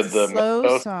 Did it's the a slow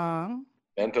Mentos- song.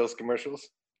 Mentos commercials?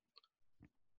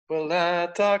 Well, I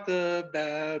talked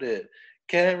about it.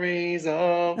 Can't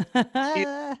resolve.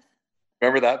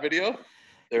 Remember that video?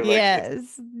 They're like,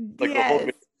 it's Yes. like the whole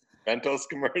Yes. Mentos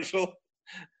commercial.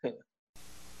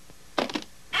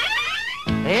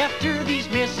 After these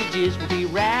messages, we'll be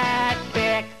right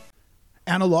back.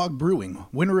 Analog Brewing,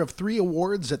 winner of 3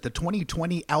 awards at the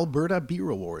 2020 Alberta Beer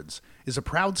Awards, is a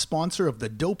proud sponsor of the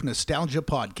Dope Nostalgia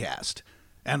podcast.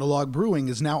 Analog Brewing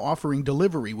is now offering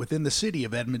delivery within the city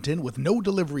of Edmonton with no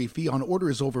delivery fee on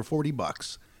orders over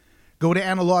 $40. Go to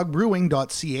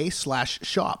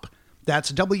analogbrewing.ca/shop.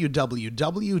 That's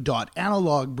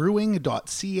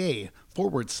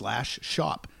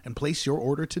www.analogbrewing.ca/shop and place your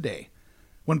order today.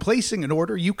 When placing an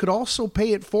order, you could also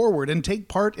pay it forward and take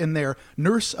part in their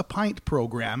Nurse a Pint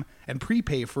program and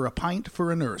prepay for a pint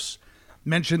for a nurse.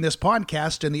 Mention this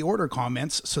podcast in the order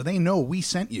comments so they know we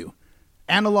sent you.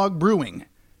 Analog Brewing,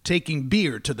 taking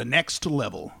beer to the next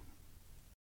level.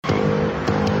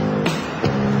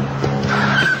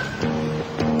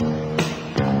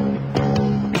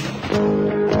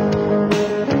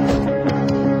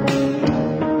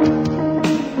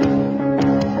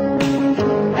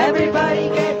 Everybody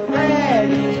get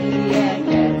ready and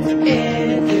get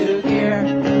into gear.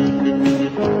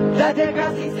 The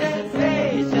Degrassi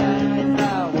sensation is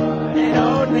the one and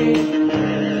only.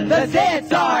 The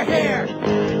Zits are here.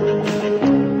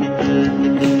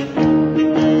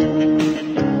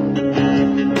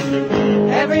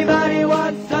 Everybody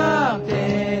wants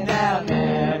something, they'll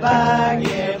never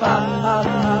give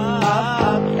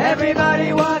up.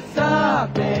 Everybody wants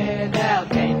something, they'll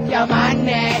take your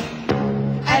money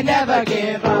and never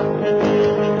give up.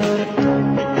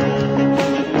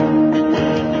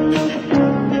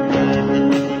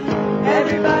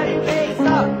 Everybody face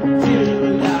up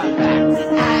to the facts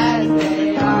as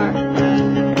they are.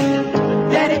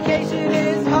 Dedication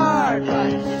is hard,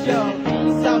 but you'll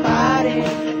be somebody,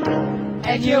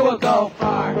 and you will go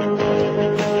far.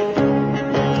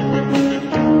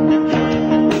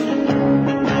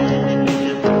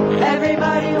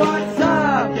 Everybody wants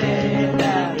something,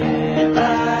 they'll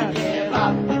never give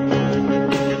up.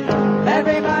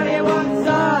 Everybody wants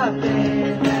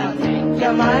something, they'll take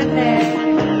your money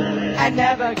and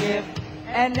never give,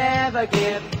 and never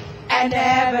give, and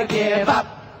never give up.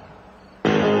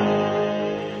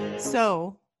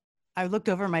 So I looked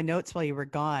over my notes while you were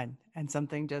gone, and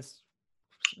something just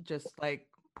like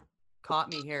caught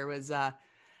me here was there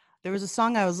was a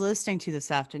song I was listening to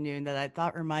this afternoon that I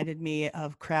thought reminded me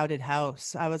of Crowded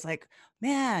House. I was like,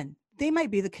 man, they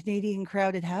might be the Canadian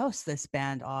Crowded House, this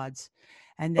band Odds.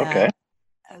 And Okay.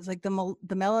 I was like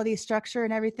the melody structure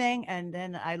and everything. And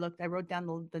then I wrote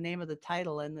down the name of the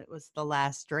title, and it was The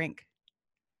Last Drink.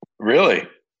 Really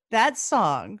That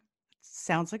song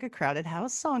sounds like a Crowded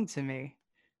House song to me.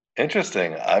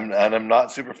 interesting. I'm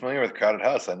not super familiar with Crowded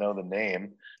House. I know the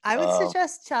name. I would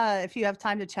suggest if you have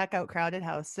time to check out Crowded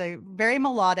House. They very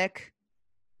melodic,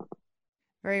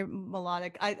 very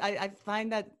melodic. I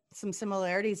find that some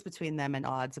similarities between them and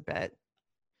Odds a bit.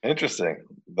 Interesting.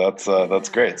 That's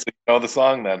great. So you know the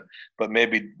song then, but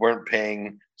maybe weren't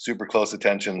paying super close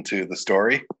attention to the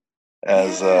story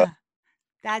as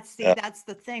That's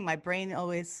the thing. My brain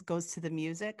always goes to the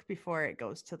music before it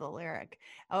goes to the lyric.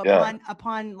 Yeah.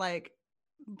 Upon like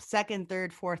second,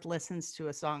 third, fourth listens to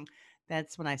a song,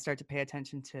 that's when I start to pay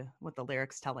attention to what the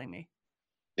lyrics telling me.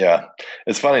 Yeah.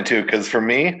 It's funny too, because for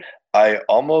me, I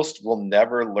almost will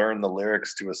never learn the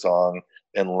lyrics to a song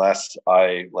unless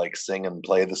I like sing and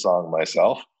play the song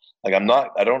myself. Like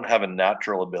I don't have a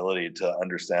natural ability to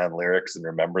understand lyrics and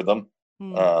remember them.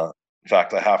 In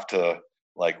fact, I have to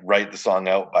like write the song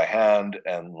out by hand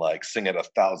and like sing it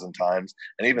 1,000 times.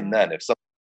 And even then, if something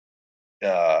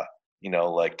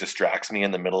like distracts me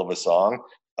in the middle of a song,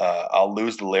 I'll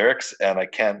lose the lyrics and I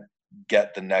can't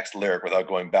get the next lyric without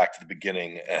going back to the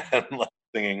beginning and like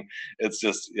singing. It's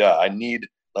just I need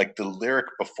like the lyric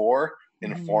before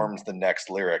informs the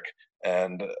next lyric,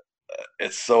 and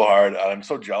it's so hard. I'm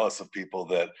so jealous of people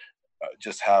that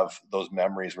just have those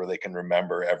memories where they can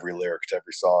remember every lyric to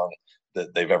every song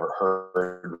that they've ever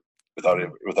heard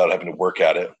without having to work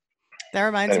at it. That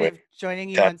reminds me of joining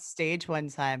you Yeah. on stage one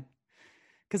time,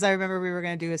 because I remember we were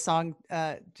going to do a song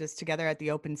just together at the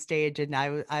open stage, and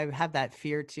I have that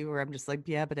fear too, where I'm just like,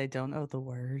 yeah, but I don't know the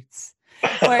words.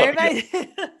 Or if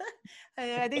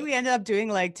I think we ended up doing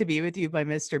like "To Be With You" by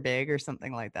Mr. Big or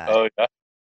something like that. Oh yeah,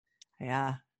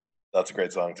 Yeah, that's a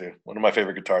great song too. One of my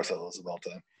favorite guitar solos of all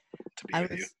time. To Be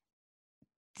With You.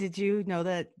 Did you know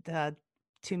that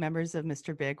two members of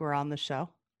Mr. Big were on the show?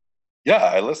 Yeah,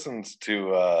 I listened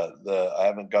to I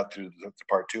haven't got through to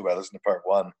part 2, but I listened to part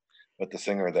 1 with the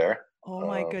singer there. Oh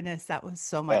my goodness, that was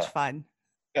so much fun.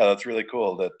 Yeah, that's really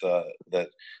cool that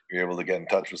you're able to get in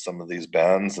touch with some of these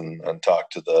bands and talk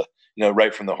to the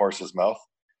right from the horse's mouth.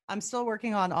 I'm still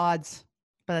working on Odds,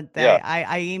 but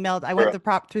I emailed. I Sure.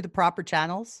 went through the proper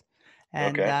channels,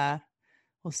 and Okay.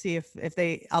 we'll see if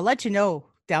they. I'll let you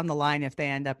know down the line if they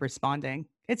end up responding.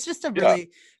 It's just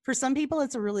for some people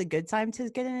it's a really good time to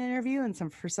get an interview,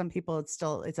 and for some people it's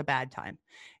a bad time.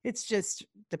 It's just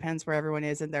depends where everyone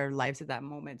is in their lives at that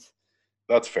moment.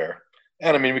 That's fair.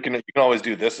 And I mean, you can always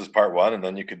do this as part 1, and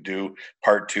then you could do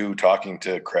part 2 talking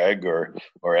to Craig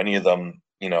or any of them,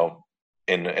 in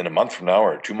a month from now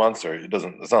or 2 months, or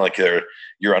it's not like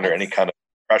you're under any kind of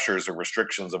pressures or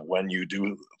restrictions of when you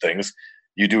do things.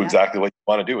 You do exactly what you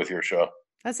want to do with your show.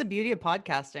 That's the beauty of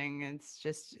podcasting. It's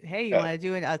just, hey, you want to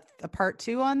do a part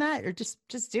 2 on that, or just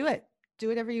do it. Do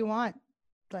whatever you want.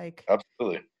 Like,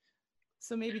 absolutely.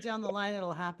 So maybe down the line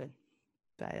it'll happen.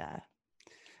 But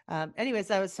anyways,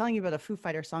 I was telling you about a Foo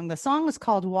Fighter song. The song was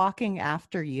called "Walking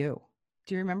After You."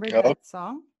 Do you remember that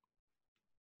song?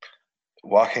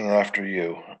 Walking After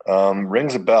You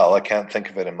rings a bell. I can't think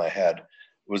of it in my head.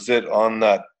 Was it on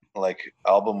that like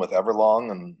album with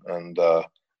Everlong and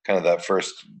kind of that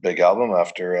first big album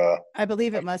after? I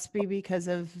believe it must be, because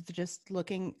of just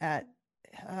looking at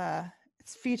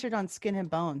it's featured on Skin and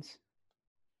Bones.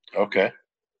 Okay.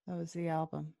 That was the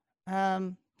album.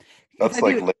 That's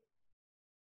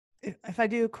if I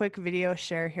do a quick video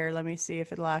share here, let me see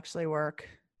if it'll actually work.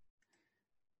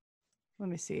 Let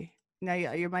me see. Now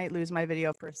you might lose my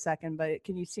video for a second, but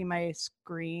can you see my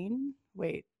screen?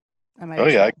 Wait, I might. Oh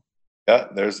yeah, yeah.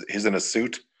 He's in a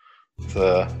suit.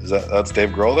 That's Dave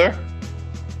Grohl there?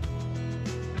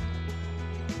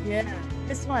 Yeah,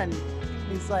 this one.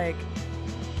 He's like,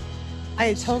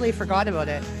 I totally forgot about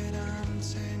it.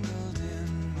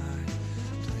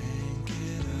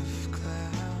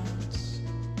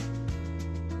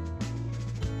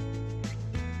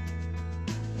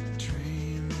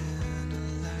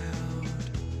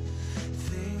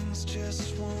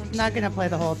 I'm not gonna play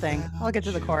the whole thing. I'll get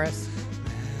to the chorus.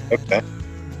 Okay.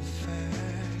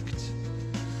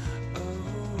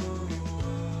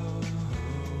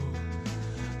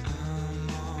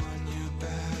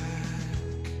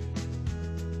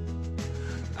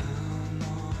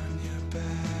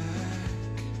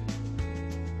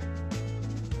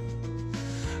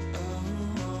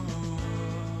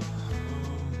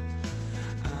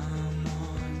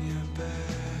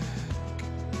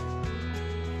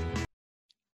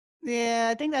 Yeah,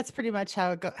 I think that's pretty much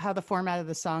how the format of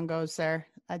the song goes there.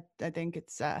 I think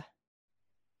it's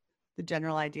the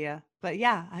general idea. But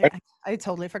yeah, I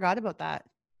totally forgot about that.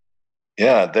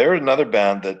 Yeah, they're another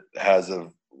band that has a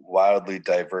wildly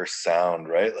diverse sound,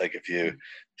 right? Like if you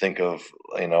think of,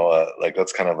 like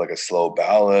that's kind of like a slow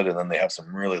ballad, and then they have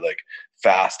some really like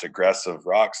fast, aggressive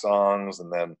rock songs,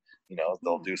 and then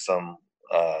they'll do some,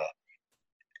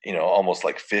 almost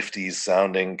like 50s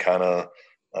sounding kind of,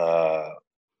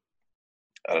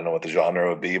 I don't know what the genre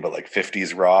would be, but like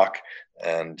 50s rock,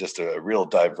 and just a real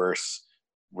diverse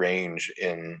range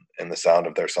in the sound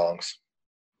of their songs.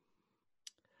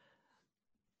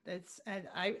 And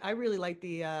I really like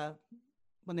the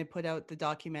when they put out the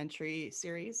documentary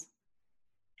series,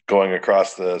 Going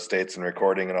across the states and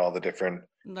recording and all the different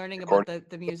learning record- about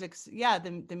the music. Yeah,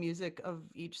 the music of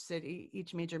each city,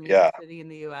 each major music Yeah. city in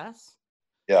the US.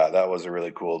 Yeah, that was a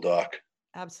really cool doc.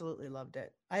 Absolutely loved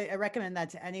it. I recommend that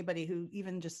to anybody who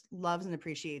even just loves and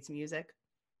appreciates music,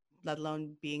 let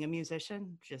alone being a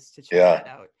musician, just to check Yeah. that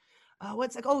out.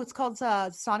 It's called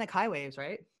Sonic Highwaves,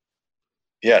 right?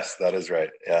 Yes, that is right.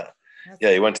 Yeah.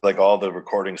 Yeah, he went to like all the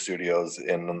recording studios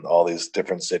in all these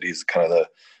different cities,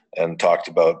 and talked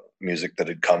about music that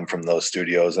had come from those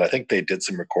studios. And I think they did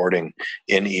some recording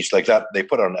in each, like that. They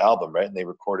put out an album, right? And they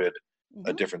recorded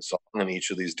a different song in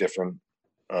each of these different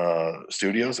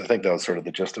studios. I think that was sort of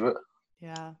the gist of it.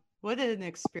 Yeah. What an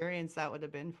experience that would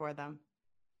have been for them.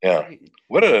 Yeah.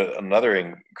 What another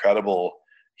incredible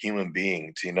human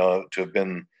being to have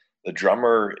been the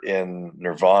drummer in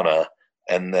Nirvana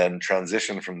and then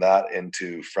transition from that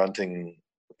into fronting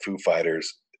Foo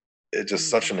Fighters. It's just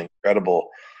such an incredible.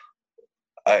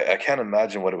 I can't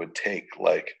imagine what it would take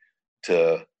like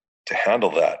to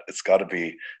handle that. It's got to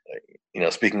be,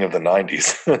 speaking of the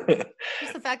 90s.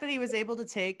 Just the fact that he was able to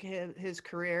take his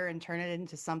career and turn it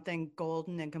into something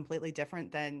golden and completely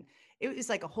different than it was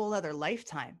like a whole other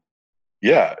lifetime.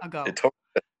 Yeah. Ago.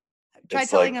 Try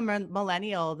telling a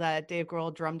millennial that Dave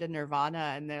Grohl drummed in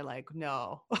Nirvana and they're like,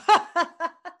 no.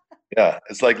 Yeah.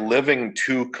 It's like living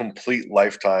 2 complete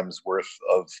lifetimes worth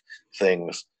of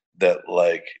things that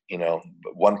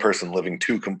one person living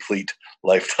 2 complete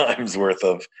lifetimes worth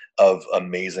of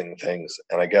amazing things.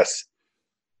 And I guess,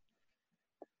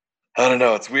 I don't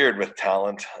know, it's weird with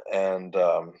talent. And,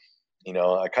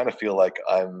 I kind of feel like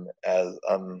I'm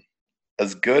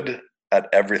as good at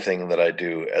everything that I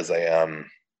do as I am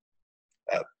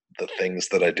at the things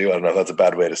that I do. I don't know if that's a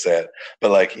bad way to say it,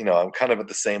 but I'm kind of at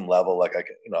the same level. Like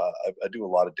I do a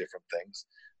lot of different things,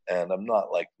 and I'm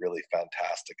not like really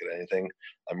fantastic at anything.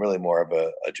 I'm really more of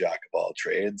a jack of all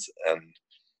trades. And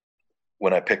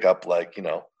when I pick up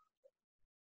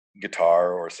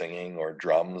guitar or singing or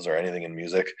drums or anything in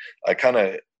music, I kind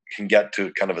of can get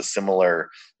to kind of a similar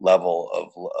level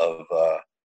of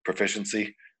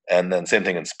proficiency. And then same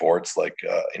thing in sports,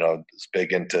 it's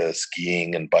big into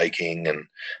skiing and biking and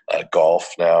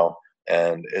golf now.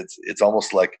 And it's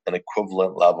almost like an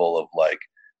equivalent level of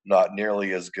not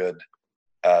nearly as good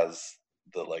as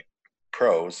the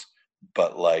pros,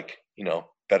 but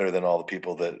better than all the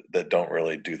people that don't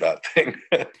really do that thing.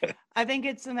 I think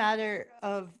it's a matter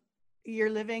of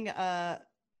you're living a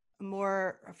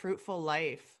more fruitful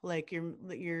life. Like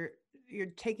you're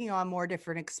taking on more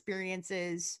different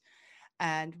experiences.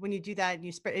 And when you do that and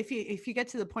you spread, if you get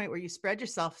to the point where you spread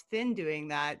yourself thin doing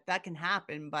that, that can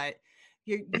happen, but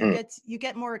you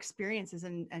get more experiences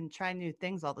and try new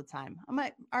things all the time.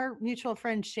 Our mutual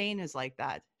friend Shane is like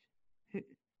that.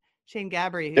 Shane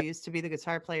Gabry, who used to be the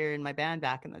guitar player in my band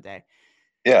back in the day.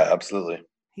 Yeah, absolutely.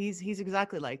 He's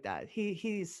exactly like that.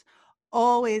 He's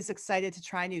always excited to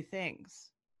try new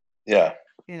things. Yeah.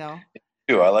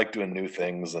 I like doing new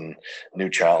things and new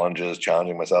challenges,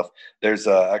 challenging myself. There's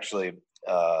actually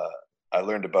I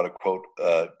learned about a quote.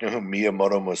 You know who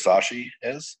Miyamoto Musashi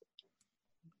is?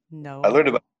 No. I learned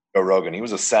about Joe Rogan. He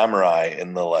was a samurai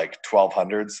in the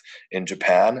 1200s in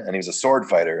Japan, and he was a sword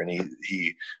fighter, and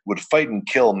he would fight and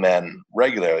kill men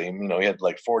regularly. He had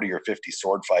 40 or 50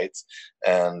 sword fights,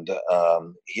 and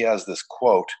he has this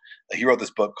quote. He wrote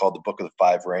this book called The Book of the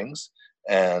Five Rings,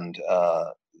 and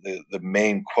the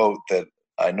main quote that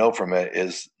I know from it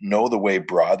is know the way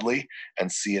broadly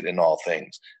and see it in all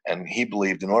things. And he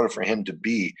believed in order for him to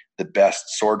be the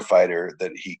best sword fighter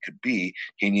that he could be,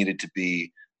 he needed to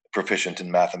be proficient in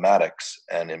mathematics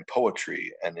and in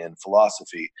poetry and in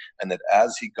philosophy. And that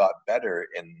as he got better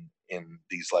in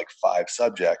these 5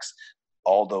 subjects,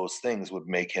 all those things would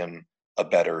make him a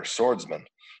better swordsman.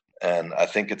 And I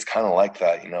think it's kind of like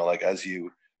that, as you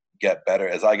get better,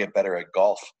 as I get better at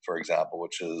golf, for example,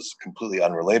 which is completely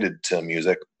unrelated to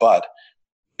music, but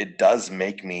it does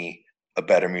make me a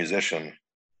better musician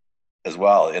as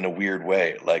well in a weird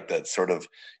way. That sort of.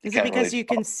 Is it because you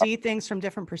can see things from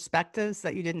different perspectives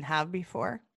that you didn't have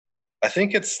before? I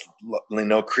think it's,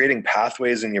 creating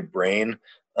pathways in your brain.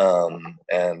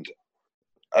 And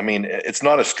I mean, it's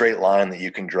not a straight line that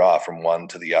you can draw from one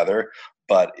to the other,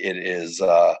 but it is,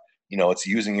 it's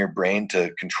using your brain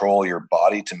to control your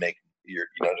body to make your,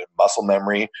 muscle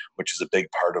memory, which is a big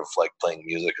part of like playing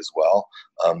music as well.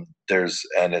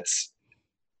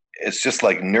 It's just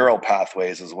like neural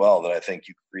pathways as well that I think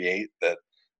you create that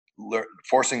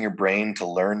forcing your brain to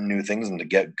learn new things and to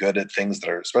get good at things that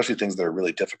are, especially things that are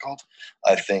really difficult,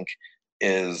 I think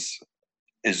is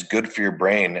good for your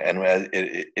brain. And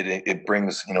it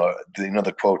brings,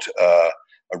 the quote, a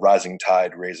rising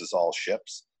tide raises all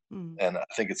ships. And I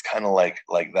think it's kind of like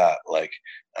that, like,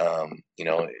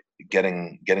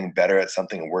 getting better at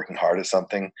something and working hard at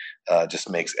something just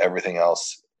makes everything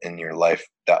else in your life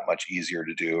that much easier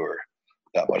to do or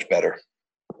that much better.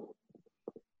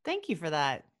 Thank you for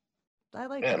that. I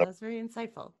like Yeah, that. That's very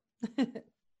insightful.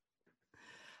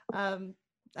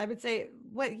 I would say,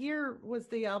 what year was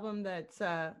the album that,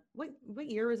 what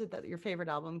year was it that your favorite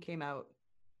album came out?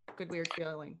 Good Weird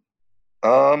Feeling.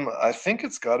 I think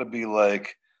it's got to be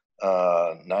like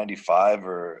 95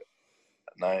 or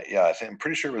 9. Yeah, I'm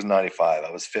pretty sure it was 95.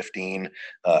 I was 15,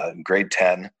 grade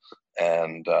 10,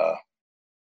 and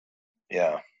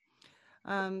yeah.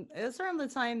 It was around the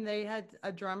time they had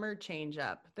a drummer change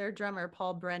up. Their drummer,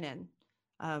 Paul Brennan,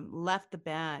 left the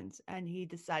band, and he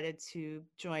decided to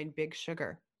join Big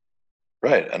Sugar.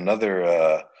 Right,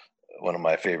 another one of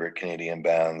my favorite Canadian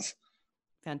bands.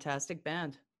 Fantastic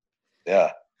band.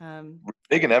 Yeah,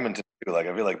 big in Edmonton too. Like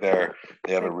I feel like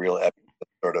they have a real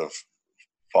sort of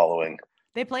following.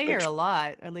 They play here a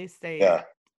lot. At least they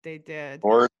did.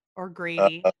 Or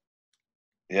Grady.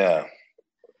 Yeah.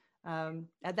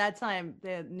 At that time,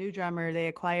 the new drummer they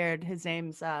acquired, his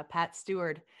name's Pat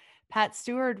Stewart. Pat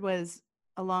Stewart was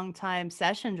a long-time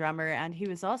session drummer, and he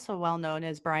was also well known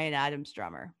as Bryan Adams'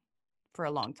 drummer for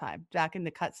a long time, back in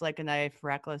the Cuts Like a Knife,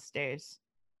 Reckless days.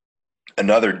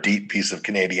 Another deep piece of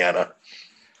Canadiana.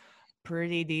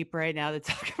 Pretty deep right now to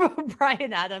talk about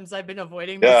Bryan Adams. I've been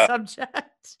avoiding the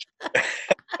subject.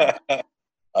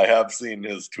 I have seen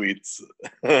his tweets.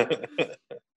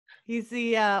 He's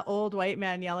the old white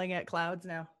man yelling at clouds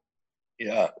now.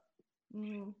 Yeah.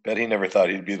 Bet he never thought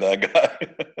he'd be that guy.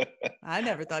 I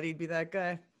never thought he'd be that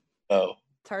guy. Oh.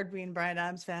 It's hard being a Bryan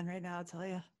Adams fan right now, I'll tell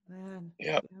you. Man.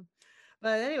 Yeah.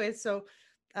 But anyway, so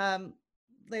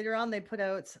later on they put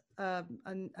out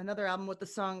another album with the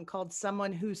song called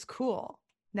Someone Who's Cool.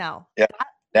 Now,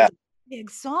 that's a big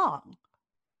song.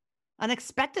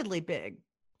 Unexpectedly big.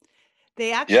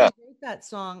 They actually wrote that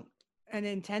song and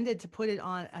intended to put it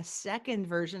on a second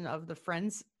version of the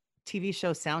Friends TV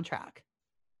show soundtrack.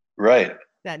 Right.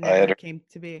 That never came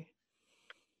to be.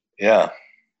 Yeah.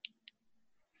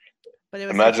 But it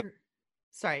was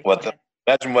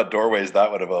imagine what doorways that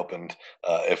would have opened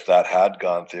if that had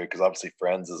gone through, because obviously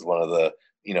Friends is one of the,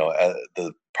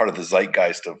 the part of the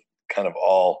zeitgeist of kind of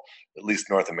all, at least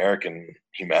North American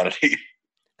humanity.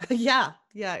 Yeah.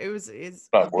 It's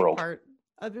not world.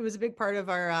 It was a big part of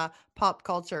our pop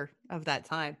culture of that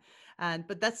time.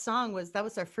 But that song was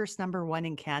our first #1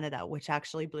 in Canada, which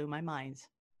actually blew my mind.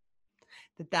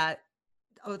 That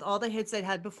with all the hits they'd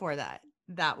had before that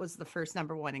was the first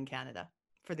 #1 in Canada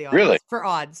for the odds. Really? For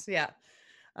odds, yeah.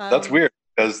 That's weird,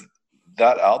 because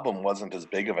that album wasn't as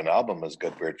big of an album as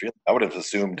Good Weird Feeling. I would have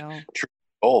assumed True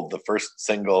Gold, the first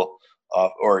single,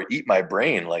 or Eat My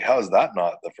Brain. Like, how is that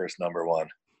not the first #1?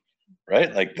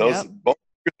 Right? Like those both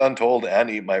Untold and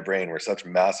Eat My Brain were such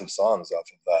massive songs off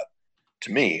of that.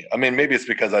 To me, I mean, maybe it's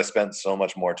because I spent so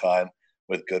much more time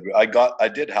with Good. I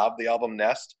did have the album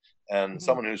Nest, and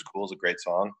Someone Who's Cool is a great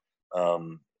song.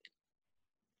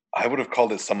 I would have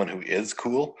called it Someone Who Is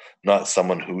Cool, not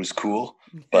Someone Who's Cool.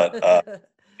 But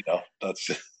that's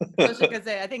just because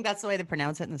I think that's the way to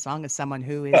pronounce it in the song, is Someone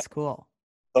Who Is Cool.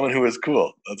 Someone Who Is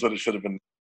Cool. That's what it should have been.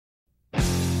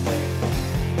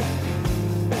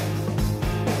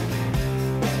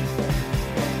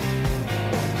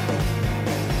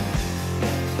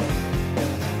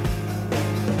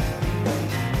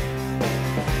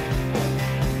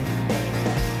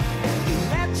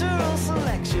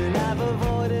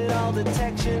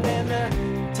 Detection and the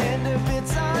tender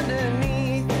bits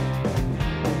underneath,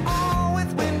 all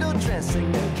with window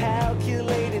dressing and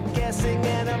calculated guessing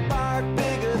and a bark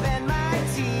bigger than my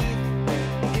teeth.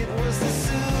 It was the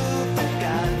suit that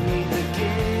got me the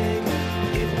gig,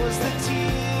 it was the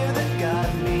tear that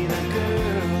got me the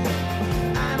girl.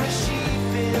 I'm a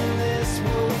sheep in this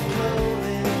wolf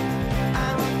clothing,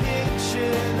 I'm a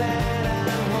picture that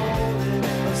I'm holding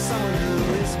of someone who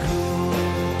is cool.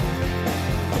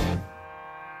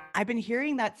 I've been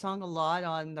hearing that song a lot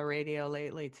on the radio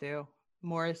lately too.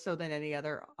 more so than any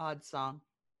other odd song.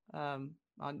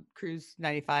 On Cruise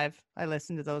 95, I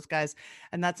listened to those guys,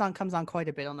 and that song comes on quite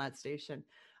a bit on that station.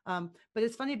 But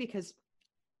it's funny because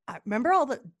I remember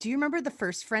do you remember the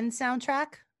first Friends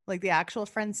soundtrack? Like the actual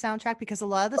Friends soundtrack? Because a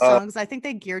lot of the songs, I think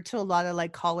they geared to a lot of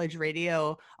like college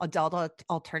radio, adult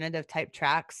alternative type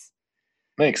tracks.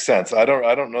 Makes sense. I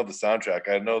don't know the soundtrack.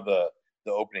 I know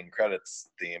the opening credits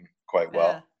theme quite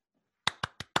well.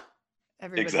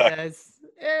 Everybody Exactly. does.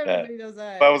 Everybody knows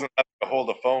that. If I wasn't having to hold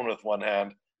a phone with one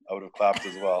hand, I would have clapped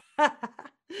as well.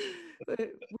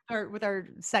 with our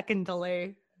second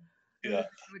delay. Yeah. It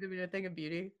would have been a thing of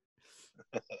beauty.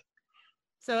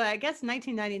 So I guess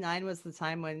 1999 was the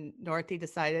time when Northey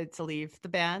decided to leave the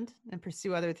band and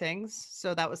pursue other things.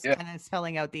 So that was kind of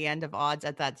spelling out the end of Odds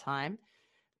at that time.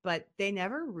 But they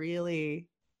never really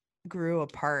grew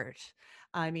apart.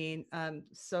 I mean,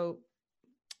 so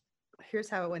here's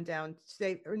how it went down.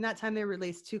 In that time, they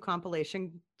released 2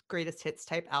 compilation greatest hits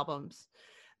type albums.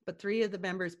 But 3 of the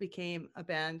members became a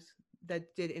band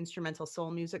that did instrumental soul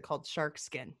music called Shark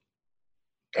Skin.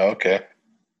 Okay.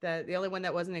 The only one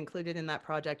that wasn't included in that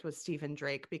project was Stephen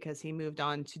Drake because he moved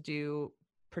on to do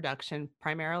production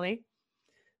primarily.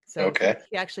 So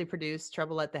he actually produced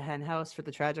Trouble at the Hen House for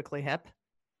the Tragically Hip.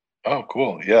 Oh,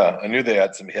 cool. Yeah, I knew they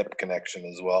had some hip connection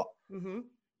as well. Mm-hmm.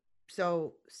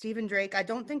 So Stephen Drake, I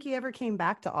don't think he ever came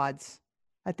back to Odds.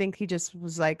 I think he just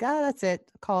was like, that's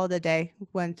it. Call it a day.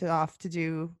 Went off to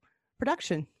do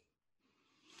production.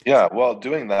 Yeah, well,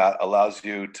 doing that allows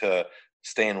you to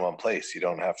stay in one place. You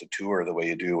don't have to tour the way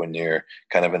you do when you're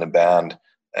kind of in a band.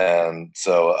 And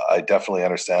so I definitely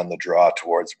understand the draw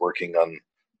towards working on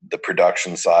the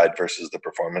production side versus the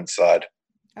performance side.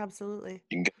 Absolutely.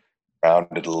 You can get around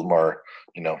it a little more,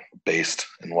 based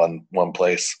in one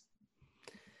place.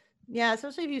 Yeah,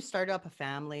 especially if you start up a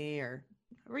family or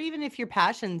even if your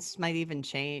passions might even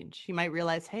change. You might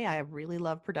realize, hey, I really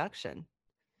love production.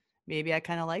 Maybe I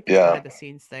kind of like this behind the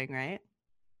scenes thing, right?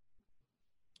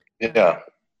 Yeah.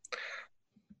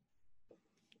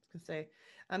 Let's say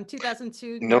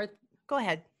 2002 go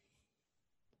ahead.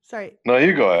 Sorry. No,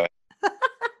 you go ahead.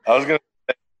 I was going to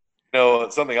say,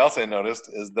 something else I noticed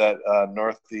is that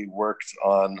Northey worked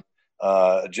on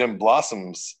Jim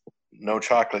Blossom's No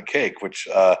Chocolate Cake, which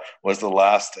was the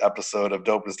last episode of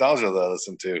Dope Nostalgia that I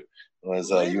listened to. It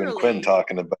was you and Quinn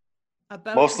talking about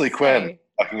mostly Quinn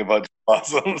talking about Jim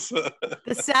Blossoms.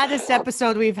 The saddest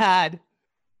episode we've had,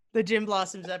 the Jim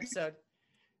Blossoms episode.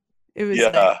 It was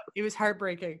it was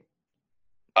heartbreaking.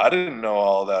 I didn't know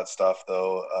all that stuff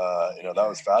though. That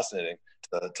was fascinating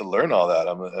to learn all that.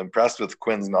 I'm impressed with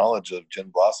Quinn's knowledge of Jim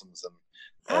Blossoms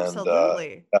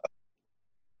absolutely.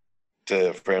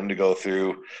 For him to go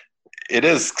through, it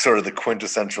is sort of the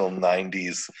quintessential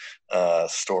 90s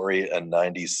story and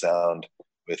 90s sound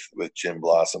with Jim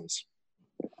Blossoms.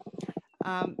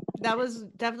 That was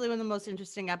definitely one of the most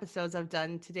interesting episodes I've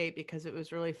done to date because it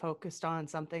was really focused on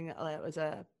something that was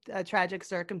a tragic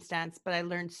circumstance, but I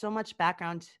learned so much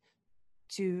background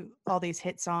to all these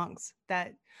hit songs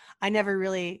that I never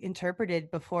really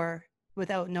interpreted before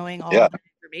without knowing all of the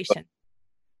information.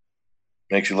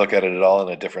 Makes you look at it all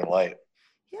in a different light.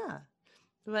 Yeah.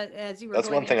 But as you were That's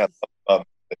one thing I love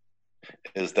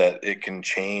is that it can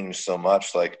change so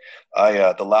much. Like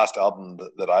the last album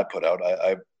that I put out,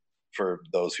 I for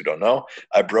those who don't know,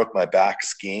 I broke my back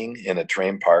skiing in a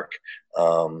terrain park,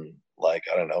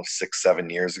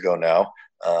 6-7 years ago now.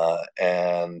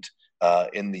 And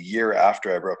in the year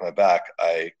after I broke my back,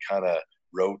 I kind of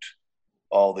wrote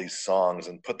all these songs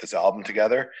and put this album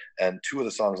together. And 2 of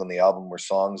the songs on the album were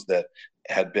songs that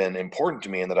had been important to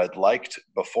me and that I'd liked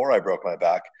before I broke my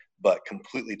back, but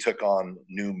completely took on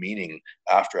new meaning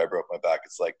after I broke my back.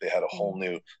 It's like they had a whole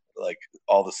new, like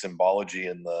all the symbology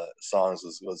in the songs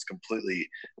was completely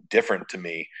different to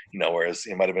me, whereas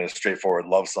it might've been a straightforward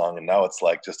love song. And now it's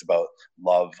like just about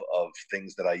love of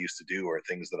things that I used to do or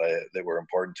things that were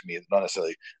important to me. Not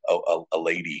necessarily a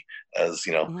lady, as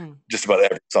just about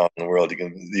every song in the world.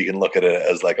 You can look at it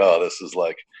as like, oh, this is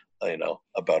like,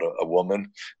 about a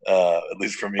woman, at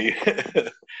least for me.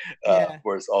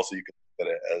 Whereas also you can look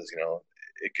at it as,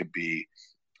 it could be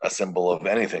a symbol of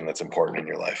anything that's important in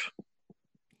your life.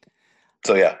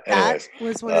 So yeah, anyways.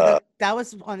 That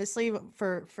was honestly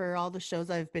for all the shows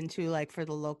I've been to, like for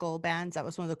the local bands, that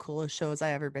was one of the coolest shows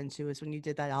I ever been to is when you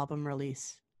did that album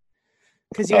release.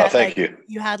 Because you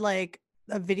had like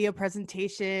a video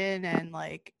presentation and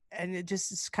it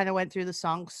just kind of went through the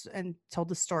songs and told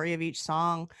the story of each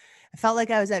song. I felt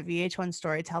like I was at VH1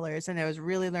 Storytellers and I was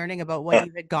really learning about what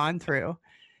you had gone through,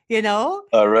 Right.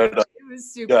 It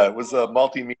was super it was a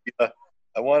multimedia.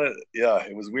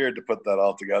 It was weird to put that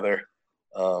all together.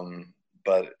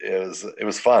 but it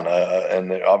was fun,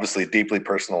 and obviously deeply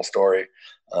personal story.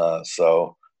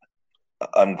 So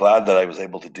I'm glad that I was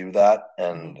able to do that.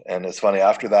 And it's funny,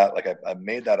 after that, like I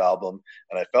made that album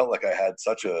and I felt like I had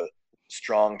such a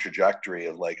strong trajectory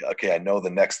of like, okay, I know the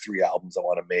next 3 albums I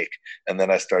want to make. And then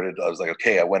I was like,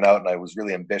 okay, I went out and I was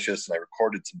really ambitious and I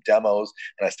recorded some demos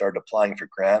and I started applying for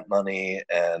grant money.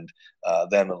 And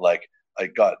then like I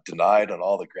got denied on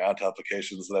all the grant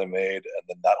applications that I made. And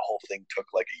then that whole thing took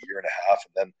like a year and a half.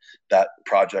 And then that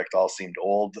project all seemed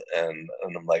old. And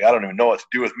I'm like, I don't even know what to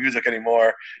do with music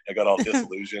anymore. I got all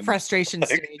disillusioned. Frustration like,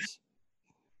 stage.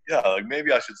 Yeah, like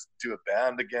maybe I should do a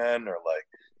band again, or like,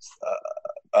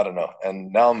 I don't know.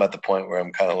 And now I'm at the point where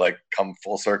I'm kind of like come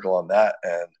full circle on that.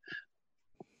 And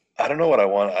I don't know what I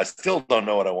want. I still don't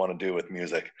know what I want to do with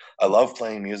music. I love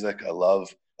playing music. I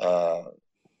love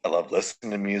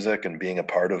listening to music and being a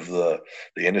part of the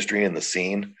industry and the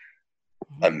scene.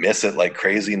 I miss it like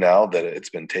crazy now that it's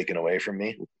been taken away from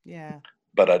me. Yeah.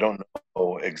 But I don't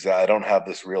know exactly. I don't have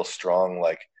this real strong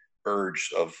like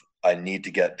urge of I need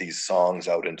to get these songs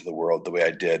out into the world the way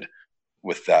I did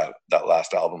with that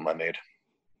last album I made.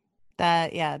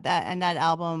 That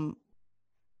album,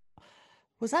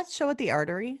 was that show at the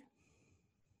Artery?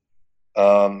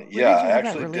 Yeah, I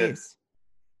actually did.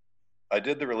 I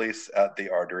did the release at the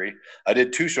Artery. I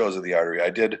did 2 shows at the Artery. I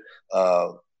did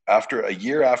after a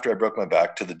year after I broke my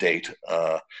back to the date.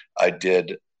 I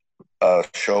did a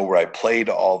show where I played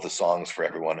all the songs for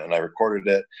everyone and I recorded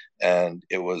it, and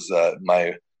it was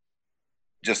my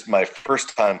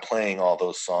first time playing all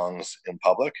those songs in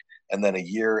public. And then a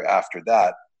year after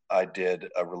that, I did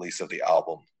a release of the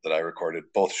album that I recorded.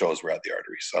 Both shows were at the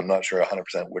Artery, so I'm not sure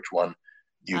 100% which one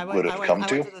would have come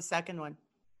to. I went to the second one.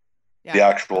 Yeah, the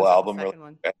actual album.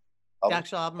 The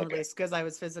actual album release, because I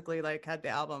was physically like had the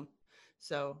album,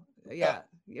 so yeah,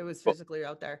 it was physically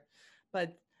out there.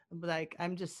 But like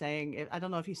I'm just saying, I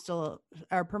don't know if you still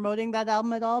are promoting that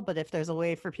album at all, but if there's a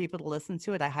way for people to listen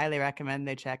to it, I highly recommend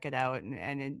they check it out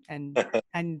and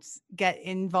get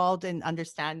involved and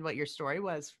understand what your story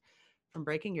was from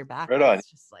breaking your back. Right on.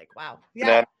 It's just like, wow.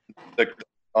 Yeah.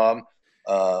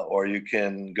 Or you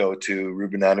can go to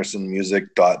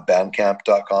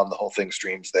rubenandersonmusic.bandcamp.com. The whole thing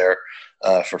streams there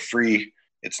for free.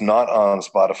 It's not on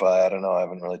Spotify. I don't know. I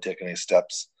haven't really taken any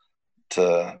steps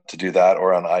to do that,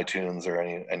 or on iTunes or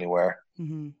anywhere.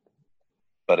 Mm-hmm.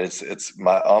 But it's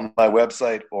on my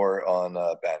website or on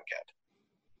Bandcamp.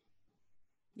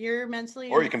 You're mentally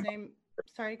or in you the can, same.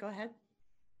 Sorry, go ahead.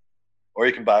 Or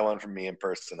you can buy one from me in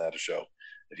person at a show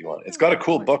if you want. It's got a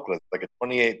cool booklet, like a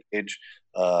 28-page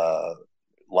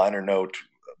liner note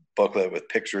booklet with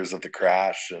pictures of the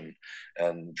crash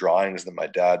and drawings that my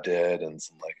dad did, and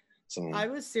some. I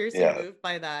was seriously moved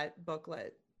by that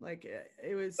booklet. Like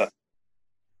it was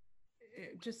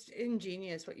just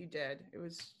ingenious what you did. It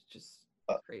was just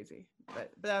crazy.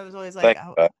 But I was always like,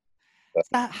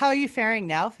 how are you faring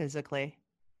now physically?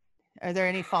 Are there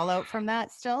any fallout from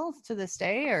that still to this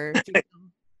day, or?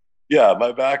 Yeah,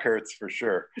 my back hurts for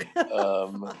sure.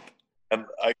 And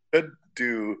I could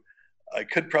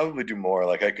probably do more.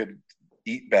 Like I could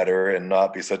eat better and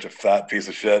not be such a fat piece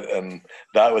of shit, and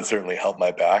that would certainly help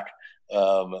my back.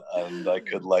 And I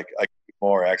could do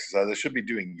more exercise. I should be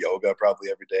doing yoga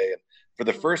probably every day. And for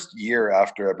the first year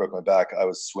after I broke my back, I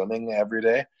was swimming every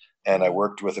day, and I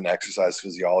worked with an exercise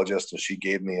physiologist, and she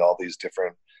gave me all these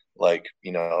different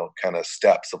kind of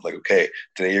steps of like, okay,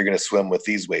 today you're going to swim with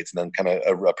these weights, and then kind of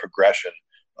a progression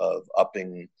of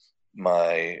upping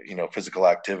my physical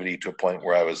activity to a point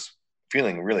where I was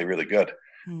feeling really, really good,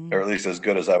 or at least as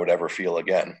good as I would ever feel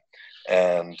again.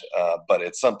 And but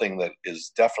it's something that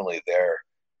is definitely there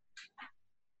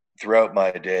throughout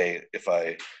my day. If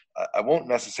I won't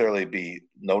necessarily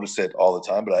notice it all the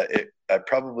time, but I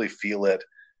probably feel it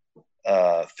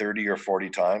 30 or 40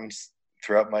 times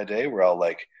throughout my day, where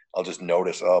I'll just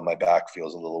notice, oh, my back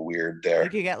feels a little weird there.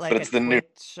 Like you get like a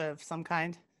twitch of some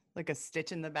kind, like a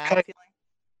stitch in the back feeling?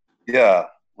 Yeah.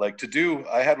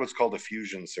 I had what's called a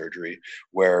fusion surgery,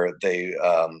 where they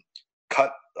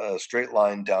cut a straight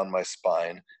line down my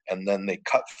spine, and then they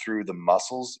cut through the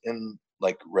muscles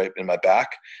right in my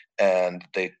back, and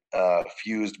they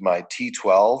fused my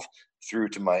T12 through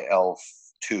to my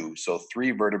L2. So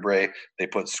 3 vertebrae, they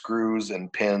put screws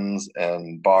and pins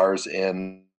and bars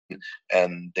in,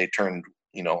 and they turned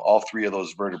all 3 of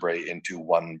those vertebrae into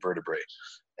 1 vertebrae.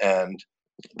 And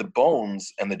the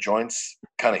bones and the joints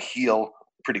kind of heal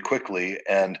pretty quickly,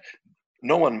 and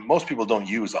most people don't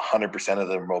use 100% of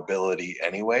their mobility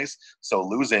anyways. So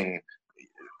losing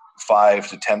 5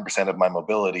 to 10% of my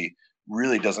mobility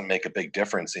really doesn't make a big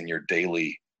difference in your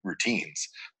daily routines.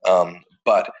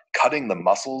 but cutting the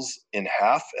muscles in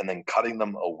half and then cutting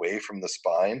them away from the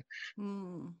spine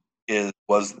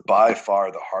was by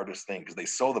far the hardest thing, because they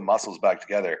sew the muscles back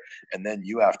together, and then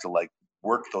you have to like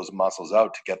work those muscles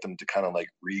out to get them to kind of like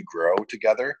regrow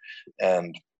together.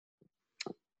 And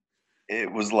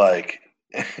it was like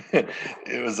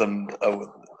it was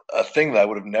a thing that I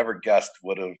would have never guessed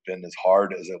would have been as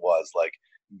hard as it was. Like,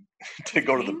 to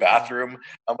go to the bathroom,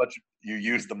 how much you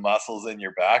use the muscles in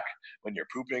your back when you're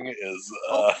pooping is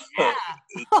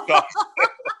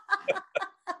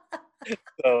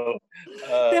so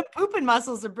the pooping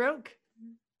muscles are broke.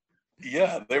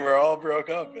 Yeah, they were all broke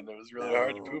up, and it was really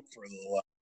hard to poop for a little while.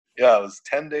 Yeah, I was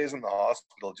 10 days in the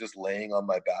hospital just laying on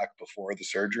my back before the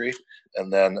surgery.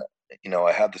 And then,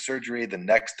 I had the surgery. The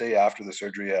next day after the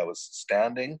surgery, I was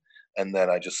standing. And then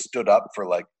I just stood up for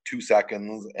like 2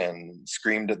 seconds and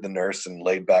screamed at the nurse and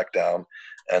laid back down.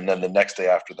 And then the next day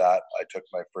after that, I took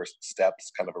my first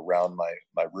steps kind of around my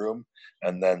room.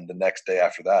 And then the next day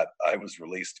after that, I was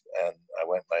released, and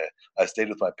I stayed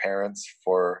with my parents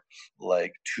for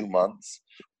like 2 months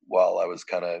while I was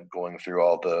kind of going through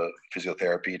all the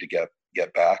physiotherapy to get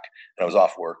back. And I was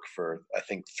off work for, I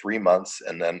think, 3 months.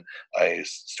 And then I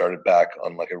started back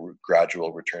on like a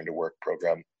gradual return to work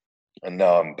program. And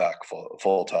now I'm back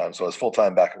full time. So I was full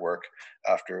time back at work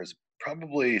after it was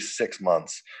probably 6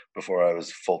 months before I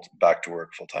was back to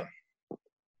work full time.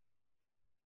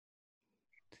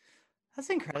 That's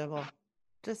incredible.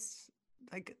 Just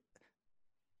like,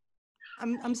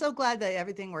 I'm so glad that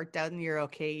everything worked out and you're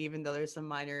okay, even though there's some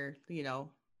minor,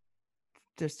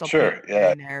 there's still pain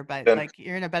in there, but like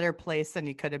you're in a better place than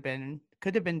you could have been.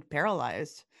 Could have been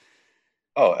paralyzed.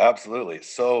 Oh, absolutely.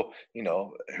 So,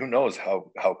 who knows how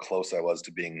close I was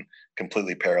to being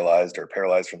completely paralyzed or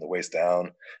paralyzed from the waist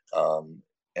down.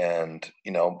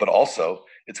 But also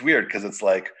it's weird because it's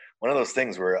like one of those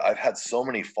things where I've had so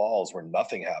many falls where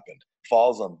nothing happened,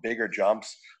 falls on bigger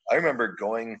jumps. I remember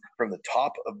going from the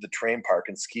top of the train park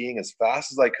and skiing as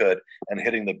fast as I could and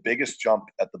hitting the biggest jump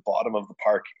at the bottom of the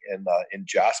park in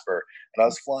Jasper. And I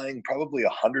was flying probably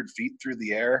 100 feet through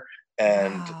the air,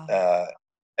 and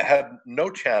I had no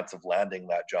chance of landing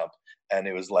that jump. And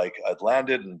it was like I'd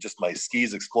landed and just my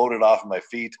skis exploded off of my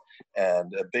feet,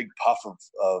 and a big puff of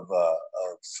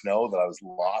snow that I was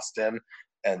lost in,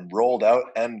 and rolled out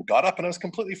and got up, and I was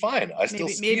completely fine. I still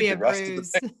skied the rest of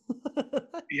the day.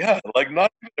 Yeah, like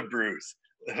not even a bruise.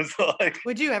 It was like,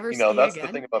 would you ever ski that's again?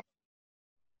 the thing about,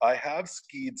 I have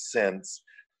skied since.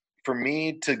 For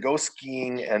me to go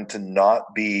skiing and to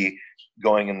not be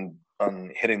going and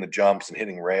on hitting the jumps and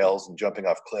hitting rails and jumping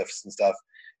off cliffs and stuff,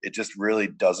 it just really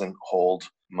doesn't hold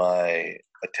my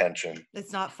attention.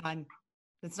 It's not fun.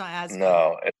 It's not as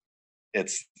no fun.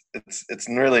 It's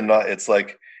really not. It's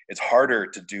like it's harder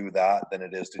to do that than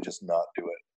it is to just not do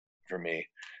it for me,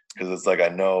 because it's like I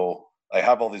know I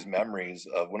have all these memories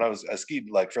of when I skied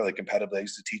like fairly competitively. I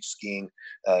used to teach skiing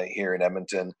here in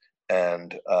Edmonton,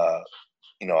 and I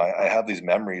have these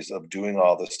memories of doing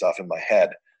all this stuff in my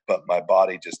head, but my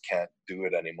body just can't do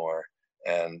it anymore.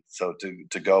 And so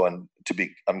to go and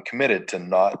I'm committed to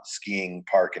not skiing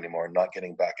park anymore, not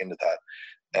getting back into that,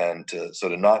 and to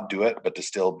not do it, but to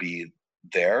still be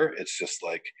there. It's just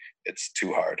like, it's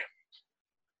too hard.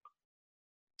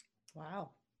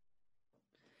 Wow.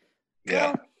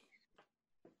 Yeah. Well,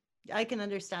 I can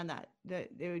understand that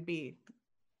it would be.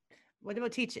 What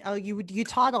about teaching? Oh, you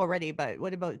taught already, but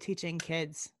what about teaching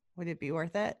kids? Would it be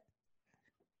worth it?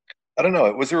 I don't know.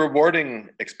 It was a rewarding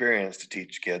experience to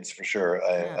teach kids for sure.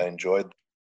 I enjoyed.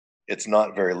 It's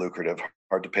not very lucrative.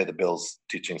 Hard to pay the bills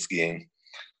teaching skiing.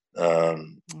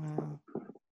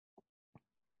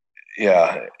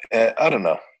 Yeah, I don't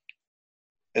know.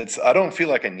 I don't feel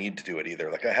like I need to do it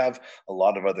either. Like I have a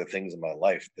lot of other things in my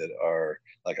life that are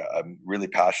like, I'm really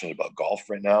passionate about golf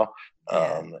right now.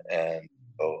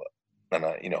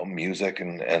 Music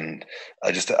and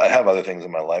I have other things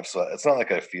in my life. So it's not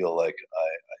like I feel like I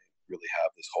really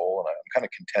have this hole, and I'm kind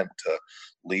of content to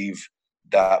leave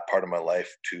that part of my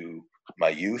life to my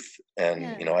youth. And,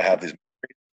 I have these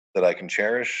that I can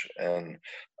cherish, and,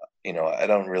 I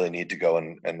don't really need to go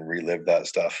and relive that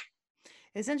stuff.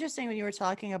 It's interesting when you were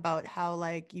talking about how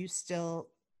like you still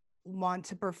want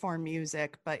to perform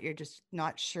music, but you're just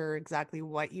not sure exactly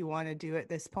what you want to do at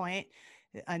this point.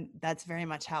 And that's very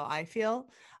much how I feel.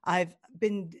 I've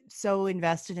been so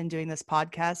invested in doing this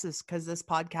podcast is because this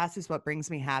podcast is what brings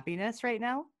me happiness right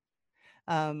now.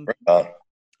 I'm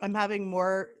having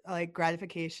more like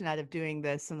gratification out of doing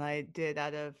this than I did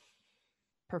out of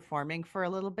performing for a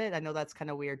little bit. I know that's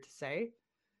kind of weird to say,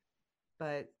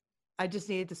 but I just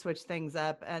needed to switch things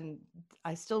up, and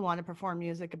I still want to perform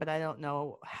music, but I don't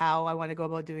know how I want to go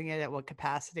about doing it, at what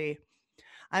capacity.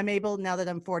 I'm able now that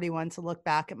I'm 41 to look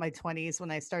back at my 20s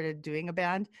when I started doing a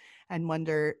band and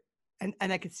wonder, and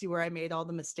I could see where I made all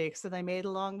the mistakes that I made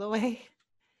along the way,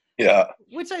 Yeah.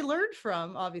 which I learned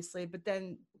from, obviously. But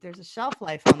then there's a shelf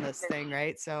life on this thing,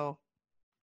 right? So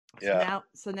Yeah.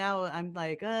 now I'm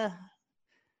like,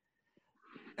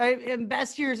 and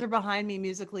best years are behind me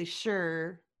musically.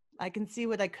 Sure, I can see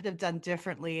what I could have done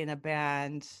differently in a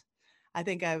band. I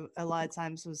think I a lot of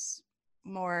times was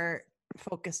more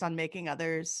focused on making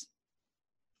others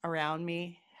around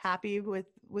me happy with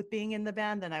being in the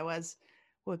band than I was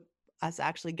with us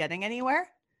actually getting anywhere.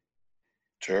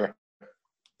 Sure.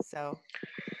 So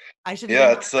I should have Yeah,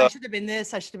 been it's I should have been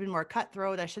this, I should have been more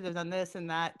cutthroat, I should have done this and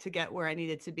that to get where I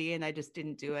needed to be, and I just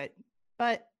didn't do it.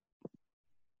 But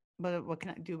what can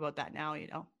I do about that now, you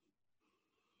know?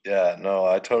 yeah, no,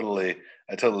 I totally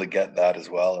get that as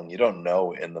well. And you don't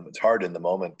know it's hard in the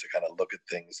moment to kind of look at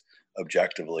things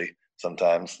objectively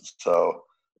sometimes. So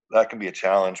that can be a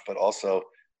challenge, but also,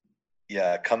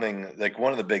 yeah, coming like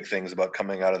one of the big things about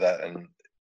coming out of that and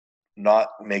not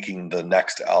making the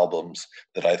next albums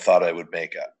that I thought I would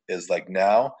make is like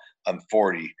now I'm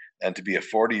 40, and to be a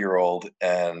 40-year-old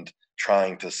and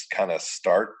trying to kind of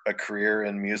start a career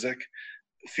in music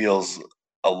feels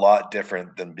a lot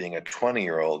different than being a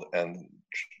 20-year-old and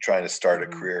trying to start a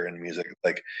career in music.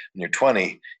 Like when you're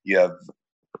 20, you have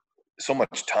so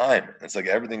much time. It's like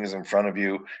everything is in front of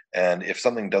you, and if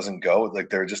something doesn't go,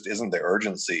 like there just isn't the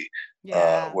urgency.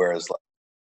 Yeah. Whereas like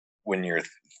when you're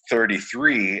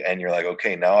 33 and you're like,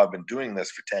 okay, now I've been doing this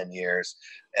for 10 years,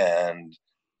 and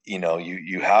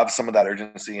you have some of that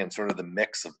urgency and sort of the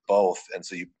mix of both. And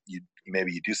so you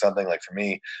maybe you do something like for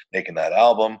me making that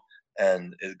album,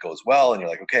 and it goes well, and you're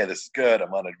like, okay, this is good,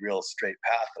 I'm on a real straight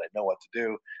path and I know what to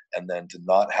do. And then to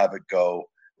not have it go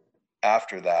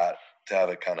after that, to have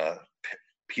it kind of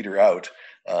peter out,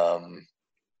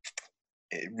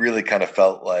 it really kind of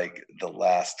felt like the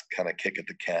last kind of kick at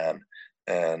the can.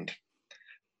 And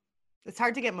It's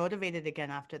hard to get motivated again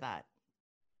after that.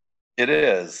 it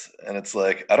is, and it's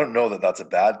like I don't know that that's a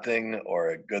bad thing or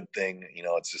a good thing.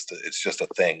 It's just a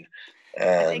thing.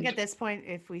 I think And at this point,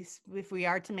 if we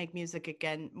are to make music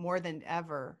again more than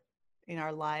ever in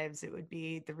our lives, it would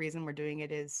be the reason we're doing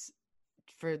it is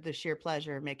for the sheer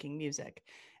pleasure of making music,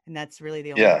 and that's really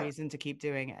the only yeah, reason to keep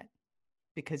doing it,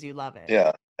 because you love it.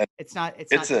 yeah, and It's not to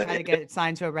it's try to get it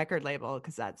signed to a record label,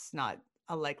 because that's not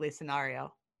a likely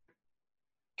scenario.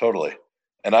 totally.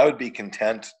 And I would be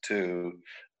content to,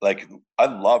 like, I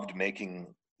loved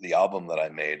making the album that I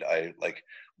made. I like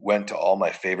went to all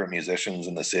my favorite musicians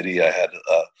in the city. I had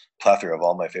a plethora of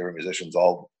all my favorite musicians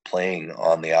all playing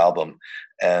on the album,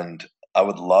 and I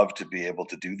would love to be able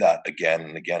to do that again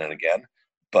and again and again.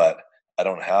 But I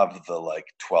don't have the like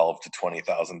 $12,000 to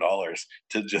 $20,000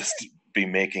 to just be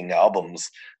making albums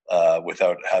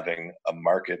without having a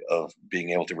market of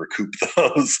being able to recoup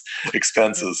those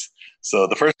expenses. So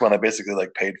the first one I basically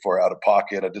like paid for out of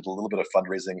pocket. I did a little bit of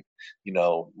fundraising,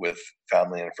 with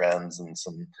family and friends and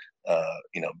some,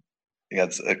 you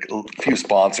had a few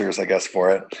sponsors, I guess,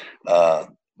 for it.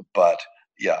 But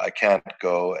yeah, I can't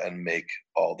go and make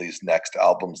all these next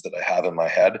albums that I have in my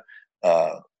head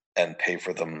and pay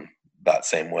for them that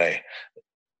same way.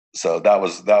 So that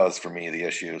was for me the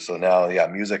issue. So now, yeah,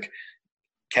 music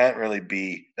can't really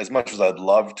be, as much as I'd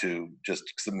love to, just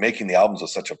making the albums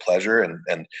was such a pleasure,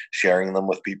 and sharing them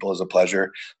with people is a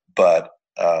pleasure, but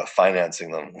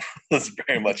financing them is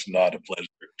very much not a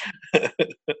pleasure.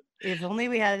 If only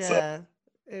we had So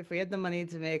if we had the money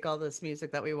to make all this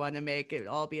music that we want to make, it would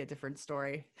all be a different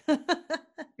story.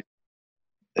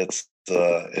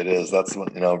 it is. That's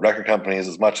what, record companies,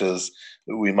 as much as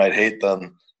we might hate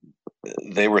them,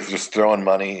 they were just throwing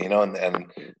money, and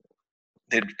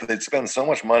they'd spend so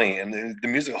much money, and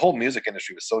the whole music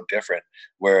industry was so different.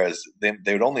 Whereas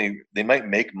they might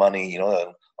make money,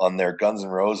 on their Guns N'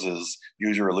 Roses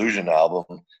Use Your Illusion album,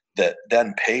 that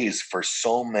then pays for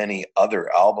so many other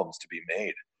albums to be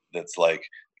made. That's like,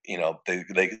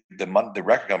 the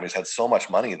record companies had so much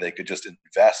money they could just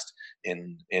invest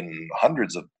in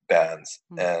hundreds of bands.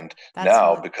 And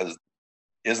now, because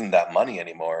isn't that money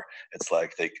anymore, it's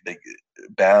like they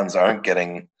bands aren't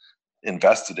getting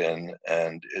invested in,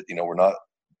 and we're not,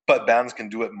 but bands can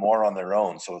do it more on their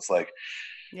own. So it's like,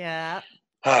 yeah,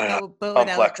 I don't know, but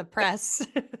without the press.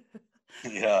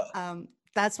 Yeah.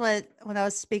 That's what, when I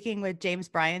was speaking with James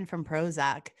Bryan from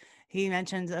Prozac, he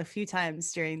mentioned a few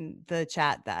times during the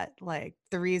chat that like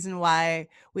the reason why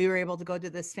we were able to go to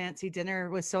this fancy dinner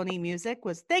with Sony Music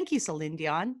was thank you, Celine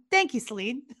Dion. Thank you,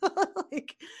 Celine.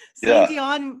 Like Celine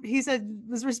Dion, he said,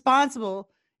 was responsible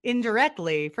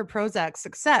indirectly for Prozac's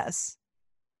success.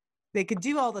 They could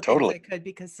do all the Totally. things they could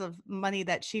because of money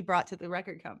that she brought to the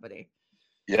record company.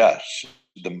 Yeah,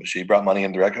 she brought money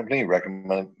into the record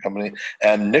company,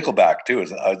 and Nickelback too.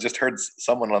 I just heard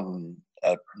someone on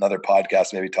another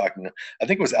podcast maybe talking. I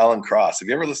think it was Alan Cross. Have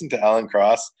you ever listened to Alan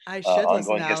Cross? I should listen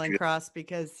Ongoing to Alan history. Cross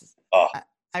because Oh,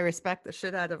 I respect the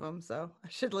shit out of him. So I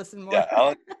should listen more. yeah,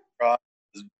 Alan Cross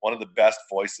is one of the best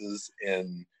voices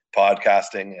in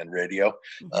podcasting and radio,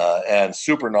 and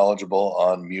super knowledgeable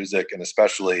on music, and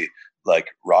especially like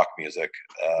rock music.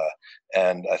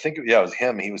 And I think, yeah, it was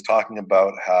him. He was talking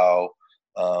about how,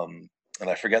 and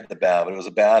I forget the band, but it was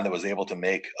a band that was able to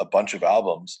make a bunch of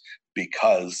albums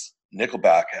because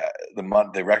Nickelback,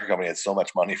 the record company had so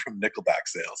much money from Nickelback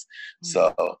sales.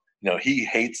 So, he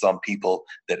hates on people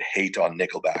that hate on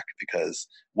Nickelback because,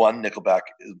 one, Nickelback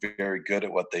is very good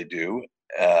at what they do.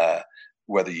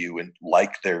 Whether you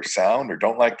like their sound or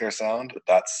don't like their sound,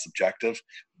 that's subjective.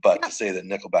 But to say that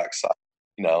Nickelback sucks,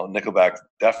 Nickelback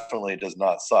definitely does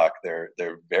not suck. They're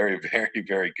very, very,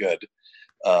 very good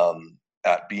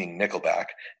at being Nickelback.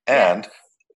 And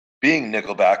being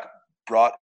Nickelback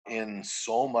brought in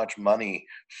so much money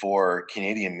for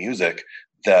Canadian music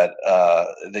that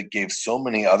gave so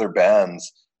many other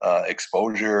bands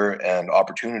exposure and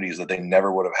opportunities that they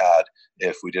never would have had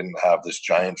if we didn't have this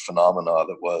giant phenomena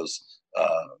that was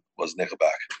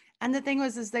Nickelback. And the thing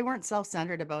was, is they weren't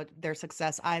self-centered about their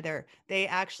success either. They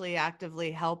actually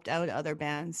actively helped out other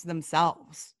bands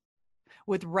themselves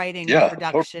with writing, and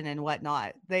production, and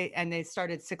whatnot. They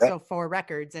started 604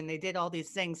 Records, and they did all these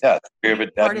things. Yeah,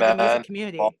 part of the music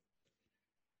community.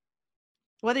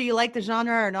 Whether you like the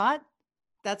genre or not,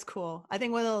 that's cool. I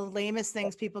think one of the lamest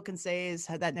things people can say is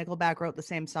that Nickelback wrote the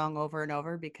same song over and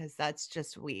over, because that's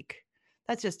just weak.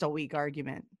 That's just a weak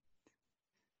argument.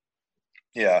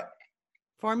 Yeah.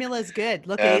 Formula is good.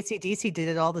 Look, at AC/DC did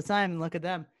it all the time. Look at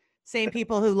them. Same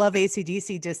people who love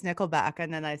AC/DC diss Nickelback.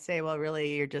 And then I say, well,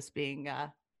 really, you're just being,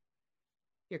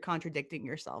 you're contradicting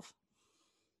yourself.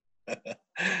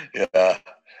 Yeah.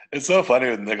 It's so funny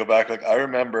with Nickelback. Like, I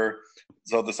remember,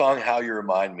 so the song How You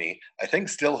Remind Me, I think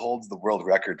still holds the world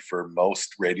record for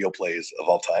most radio plays of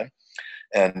all time.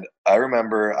 And I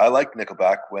remember I liked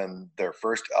Nickelback when their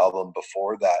first album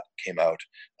before that came out,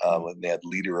 when they had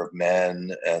Leader of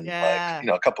Men and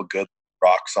a couple good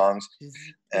rock songs.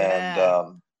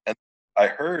 And I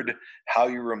heard How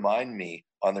You Remind Me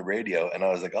on the radio, and I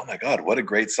was like, oh my God, what a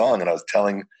great song. And I was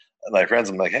telling my friends,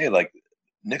 I'm like, hey, like,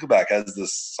 Nickelback has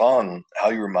this song, How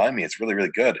You Remind Me. It's really,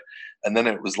 really good. And then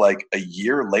it was like a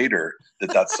year later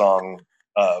that song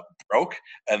broke,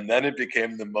 and then it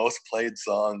became the most played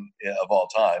song of all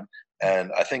time.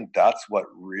 And I think that's what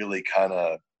really kind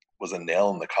of was a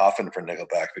nail in the coffin for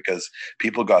Nickelback, because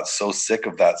people got so sick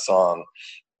of that song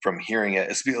from hearing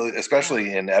it,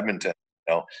 especially in Edmonton.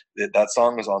 That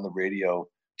song was on the radio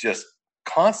just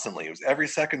constantly. It was every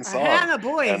second song. Hannah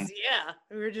Boys,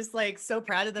 we were just like so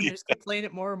proud of them. Just keep playing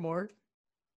it more and more.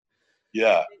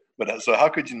 Yeah, but so how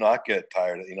could you not get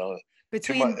tired?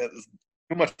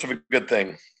 Too much of a good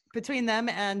thing. Between them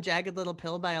and Jagged Little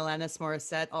Pill by Alanis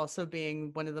Morissette also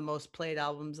being one of the most played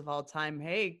albums of all time.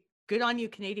 Hey, good on you,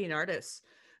 Canadian artists.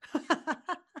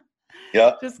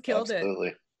 Yeah, just killed absolutely.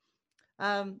 it.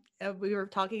 We were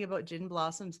talking about Gin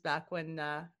Blossoms back when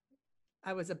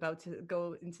I was about to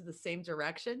go into the same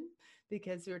direction,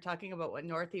 because we were talking about what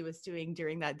Northie was doing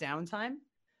during that downtime.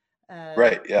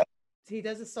 Right, yeah. He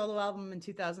does a solo album in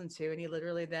 2002, and he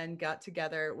literally then got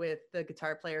together with the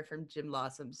guitar player from Gin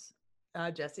Blossoms,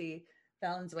 Jesse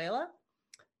Valenzuela,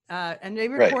 and they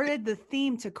recorded the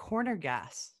theme to Corner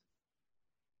Gas.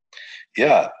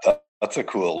 Yeah, that's a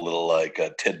cool little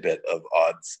tidbit of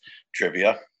odds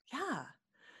trivia. Yeah.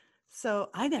 So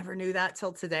I never knew that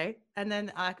till today. And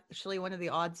then actually one of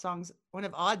Odd's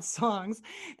songs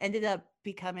ended up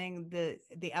becoming the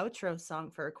outro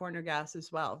song for Corner Gas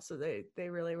as well. So they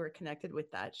really were connected with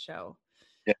that show.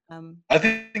 Yeah. I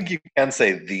think you can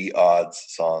say the Odds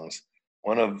songs.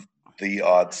 One of the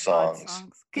Odd songs.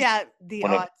 Yeah, the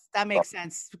Odds. That makes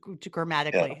sense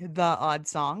grammatically. Yeah. The Odd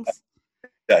songs.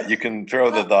 Yeah, you can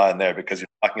throw the in there because you're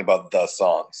talking about the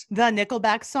songs. The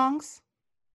Nickelback songs?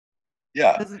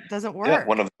 Yeah. Doesn't work. Yeah,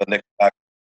 one of the Nickelback.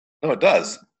 No, it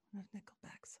does.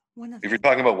 Nickelbacks. If you're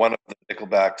talking about one of the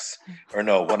Nickelbacks, or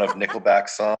no, one of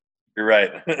Nickelback's songs, you're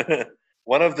right.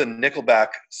 One of the Nickelback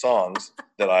songs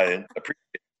that I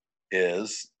appreciate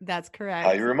is That's correct.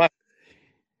 How You Remind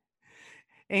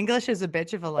Me. English is a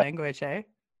bitch of a language, eh?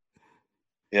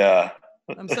 Yeah.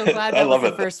 I'm so glad that was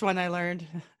the first one I learned.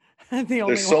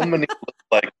 There's so many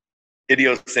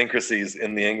idiosyncrasies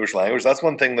in the English language. That's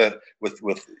one thing that with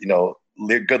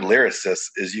good lyricists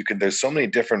is there's so many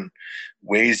different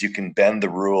ways you can bend the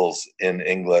rules in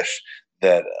English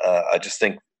that I just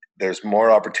think there's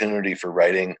more opportunity for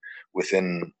writing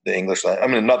within the English language.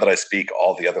 I mean, not that I speak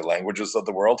all the other languages of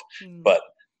the world, but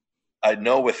I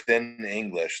know within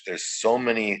English, there's so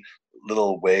many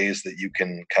little ways that you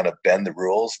can kind of bend the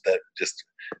rules that just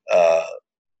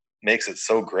makes it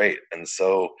so great and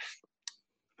so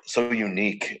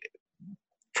unique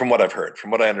from what I've heard,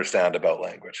 from what I understand about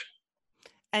language.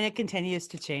 And it continues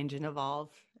to change and evolve.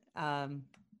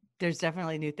 There's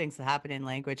definitely new things that happen in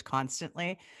language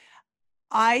constantly.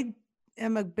 I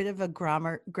am a bit of a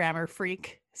grammar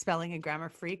freak, spelling and grammar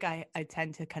freak. I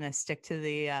tend to kind of stick to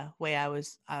the way I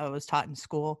was taught in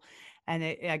school. And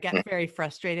I get very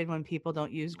frustrated when people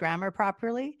don't use grammar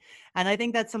properly. And I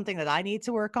think that's something that I need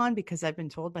to work on, because I've been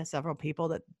told by several people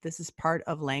that this is part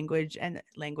of language and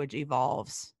language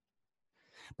evolves.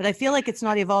 But I feel like it's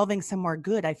not evolving somewhere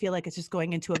good. I feel like it's just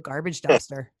going into a garbage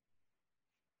dumpster.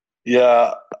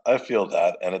 Yeah, I feel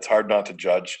that. And it's hard not to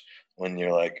judge when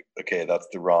you're like, okay, that's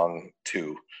the wrong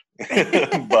two.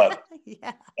 But,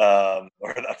 yeah.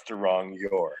 Or that's the wrong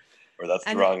your. Or that's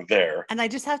And- the wrong there. And I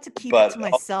just have to keep it to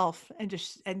myself and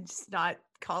just not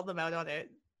call them out on it.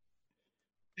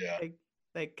 Yeah.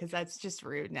 Like, because that's just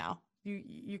rude now.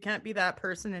 You can't be that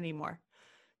person anymore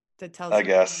that tells I you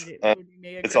guess. that you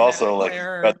made a It's also grammatical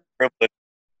error.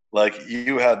 like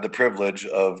you had the privilege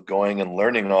of going and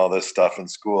learning all this stuff in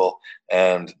school,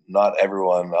 and not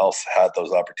everyone else had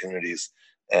those opportunities.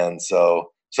 And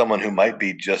so someone who might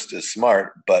be just as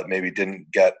smart but maybe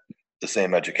didn't get the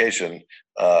same education,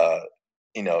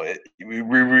 we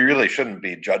really shouldn't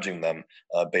be judging them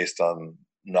based on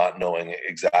not knowing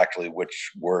exactly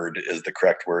which word is the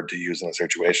correct word to use in a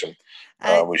situation.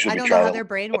 We should I be don't trying know how to, their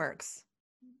brain works.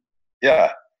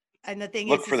 yeah. And the thing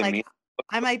Look is, for the like, meaning.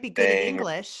 I might be good at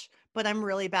English, but I'm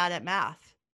really bad at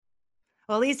math.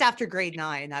 Well, at least after grade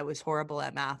 9, I was horrible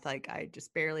at math. Like, I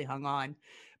just barely hung on.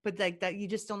 But like that, you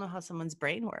just don't know how someone's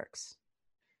brain works.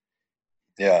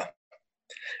 Yeah.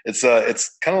 It's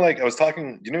kind of like I was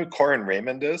talking. Do you know who Corin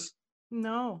Raymond is?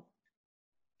 No.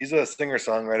 He's a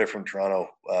singer-songwriter from Toronto.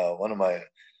 One of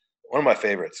my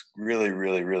favorites. Really,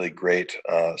 really, really great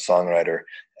songwriter.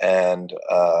 And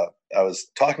I was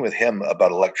talking with him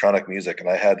about electronic music, and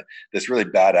I had this really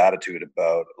bad attitude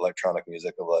about electronic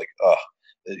music of like,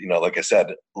 like I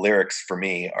said, lyrics for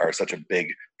me are such a big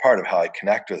part of how I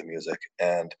connect with music.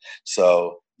 And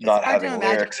so not having hard to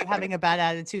imagine lyrics, you having a bad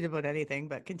attitude about anything,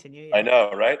 but continue. I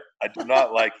know, right? I do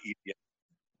not like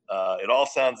EDM. It all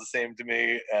sounds the same to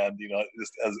me, and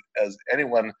just as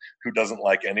anyone who doesn't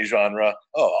like any genre,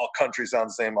 all country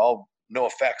sounds the same, all no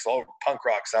effects, all punk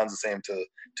rock sounds the same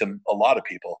to a lot of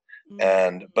people.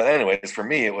 But anyways, for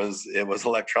me, it was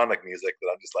electronic music that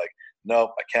I'm just like,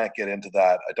 nope, I can't get into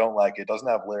that. I don't like it. It doesn't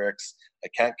have lyrics. I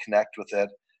can't connect with it.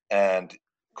 And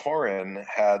Corin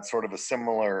had sort of a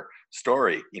similar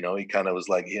story. He kind of was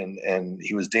like, and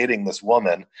he was dating this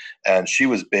woman, and she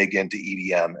was big into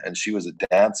EDM, and she was a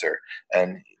dancer,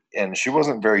 and she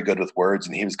wasn't very good with words,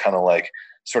 and he was kind of like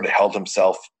sort of held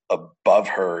himself above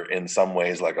her in some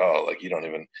ways, like, oh, like you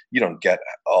don't get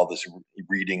all this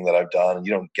reading that I've done, and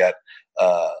you don't get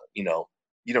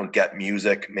you don't get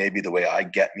music maybe the way I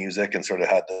get music, and sort of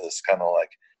had this kind of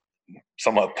like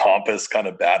somewhat pompous kind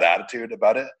of bad attitude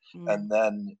about it. And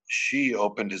then she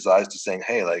opened his eyes to saying,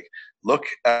 hey, like, look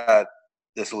at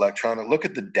this electronic, look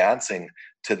at the dancing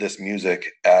to this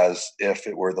music as if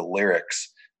it were the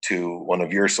lyrics to one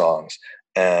of your songs,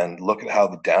 and look at how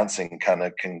the dancing kind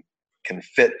of can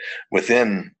fit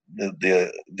within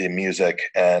the music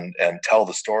and tell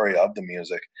the story of the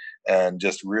music, and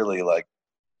just really like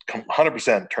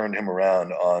 100% turned him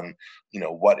around on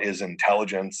what is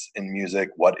intelligence in music,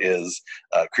 what is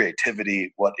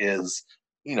creativity, what is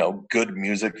good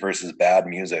music versus bad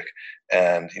music.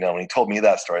 And when he told me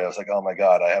that story, I was like, oh my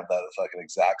god, I have that fucking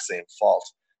exact same fault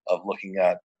of looking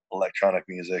at electronic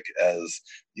music as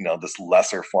this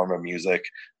lesser form of music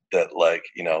that like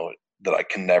that I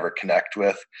can never connect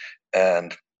with.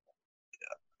 And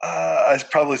I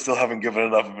probably still haven't given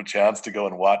enough of a chance to go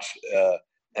and watch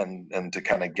and to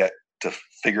kind of get to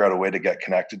figure out a way to get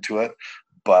connected to it.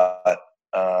 But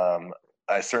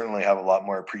I certainly have a lot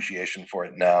more appreciation for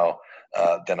it now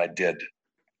than I did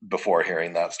before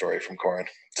hearing that story from Corin.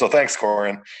 So thanks,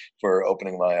 Corin, for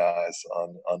opening my eyes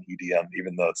on EDM,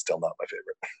 even though it's still not my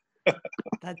favorite.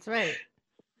 That's right.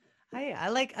 I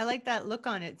like that look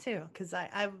on it too, because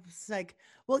I was like,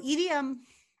 well, EDM,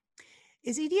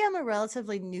 Is EDM a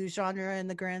relatively new genre in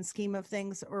the grand scheme of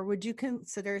things, or would you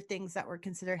consider things that were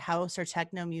considered house or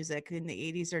techno music in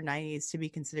the 80s or 90s to be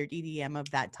considered EDM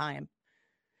of that time?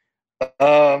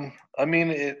 I mean,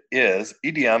 it is.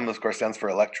 EDM, of course, stands for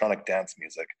electronic dance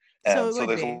music, So and it so would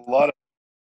there's a be. lot of.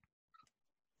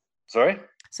 Sorry.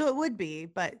 So it would be,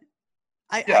 but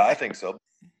Yeah, I think so.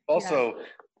 yeah. Also,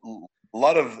 a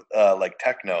lot of like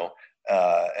techno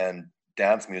and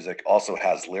dance music also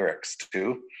has lyrics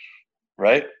too,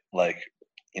 right? Like,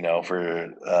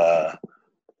 for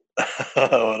what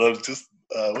I was just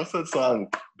what's that song,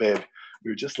 babe?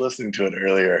 We were just listening to it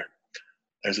earlier.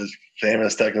 There's this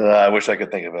famous techno. I wish I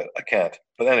could think of it. I can't.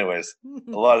 But anyways,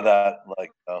 a lot of that, like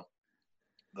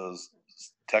those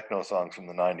techno songs from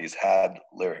the '90s, had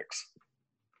lyrics.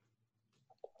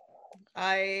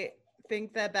 I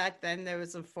think that back then there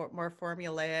was a more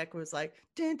formulaic. It was like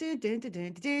dun, dun, dun, dun,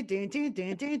 dun, dun, dun, dun,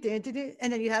 dun, dun, dun, dun, dun,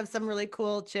 and then you have some really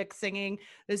cool chick singing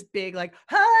this big like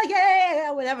oh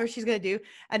yeah whatever she's gonna do,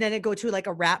 and then it go to like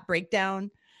a rap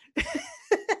breakdown.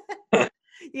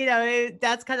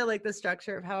 That's kind of like the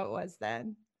structure of how it was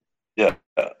then. Yeah,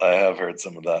 I have heard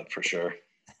some of that for sure.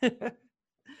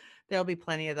 There'll be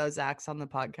plenty of those acts on the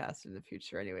podcast in the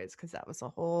future anyways, because that was a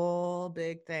whole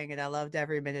big thing and I loved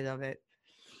every minute of it.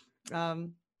 Yeah.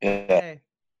 Okay.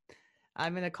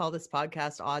 I'm going to call this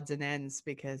podcast Odds and Ends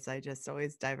because I just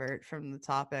always divert from the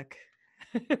topic.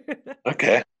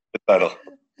 Okay. Good title.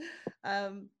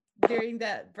 During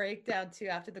that breakdown too,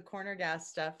 after the Corner Gas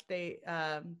stuff, they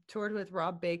toured with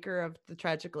Rob Baker of the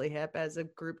Tragically Hip as a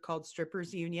group called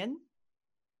Strippers Union.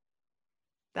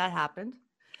 That happened.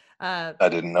 I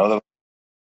didn't know that.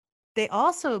 They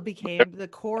also became the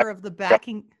core of the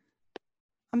backing.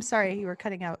 I'm sorry, you were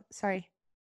cutting out. Sorry.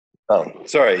 Oh,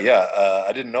 sorry. Yeah,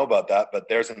 I didn't know about that, but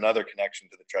there's another connection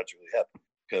to the Tragically Hip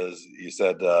because you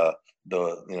said the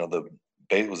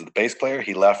bass player,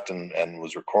 he left and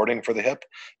was recording for the Hip,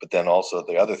 but then also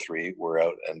the other three were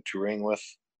out and touring with.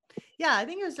 Yeah, I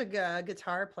think it was a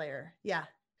guitar player. Yeah,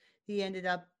 he ended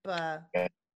up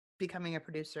becoming a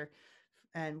producer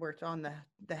and worked on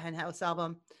the Hen House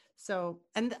album. So,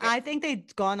 and I think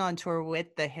they'd gone on tour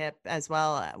with the Hip as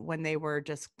well when they were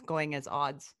just going as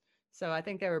Odds. So I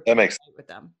think they were that makes with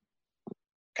them.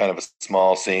 Kind of a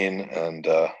small scene and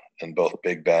both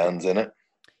big bands in it.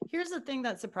 Here's the thing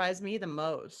that surprised me the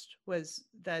most was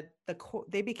that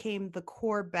they became the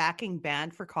core backing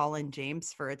band for Colin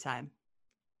James for a time.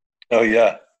 Oh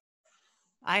yeah.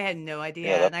 I had no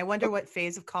idea, and I wonder what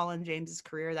phase of Colin James's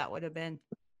career that would have been.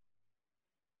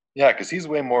 Yeah, because he's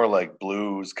way more like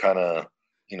blues kind of,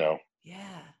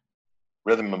 Yeah,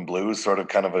 rhythm and blues sort of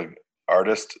kind of a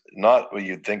artist, not what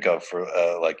you'd think of for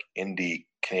like indie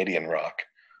Canadian rock.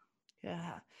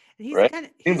 Yeah, and he's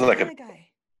right? Seems like a guy.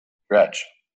 Stretch.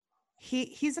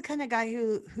 He's the kind of guy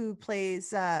who plays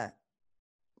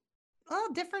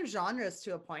different genres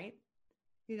to a point.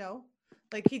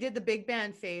 Like he did the big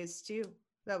band phase too.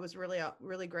 That was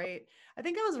really great. I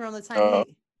think that was around the time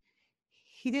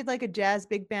he did like a jazz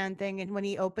big band thing, and when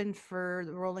he opened for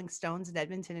the Rolling Stones in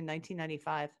Edmonton in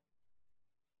 1995.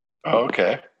 Oh,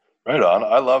 okay. Right on.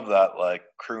 I love that like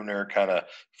crooner kind of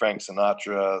Frank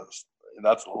Sinatra.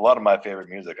 That's a lot of my favorite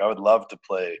music. I would love to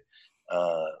play,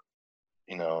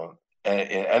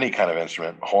 any kind of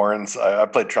instrument. Horns. I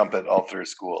played trumpet all through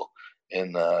school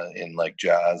in like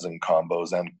jazz and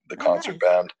combos and the concert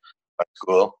band at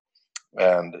school.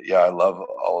 And yeah, I love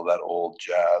all of that old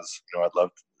jazz. I'd love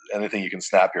anything you can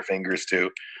snap your fingers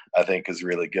to, I think is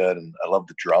really good. And I love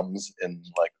the drums in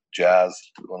like jazz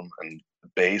and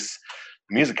bass.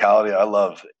 Musicality, I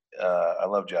love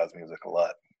jazz music a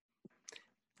lot.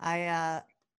 I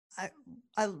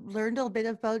learned a bit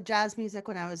about jazz music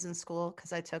when I was in school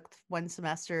because I took one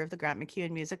semester of the Grant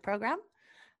MacEwan music program.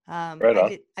 Right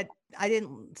on. I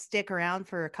didn't stick around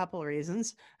for a couple of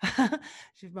reasons,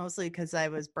 mostly because I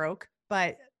was broke.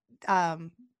 But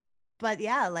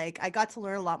yeah, like I got to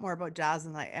learn a lot more about jazz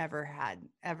than I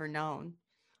ever known,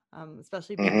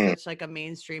 especially being such like a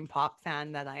mainstream pop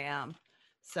fan that I am.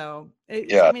 So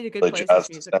it's made a good place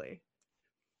musically.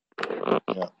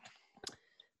 Yeah.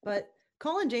 But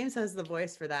Colin James has the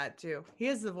voice for that too. He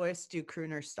has the voice to do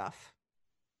crooner stuff.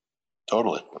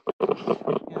 Totally.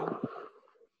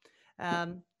 Yeah.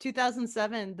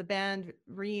 2007, the band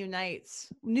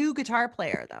reunites. New guitar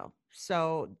player though,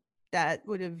 so that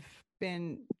would have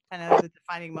been kind of the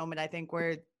defining moment, I think,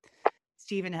 where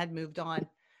Stephen had moved on.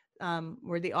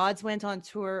 Where the Odds went on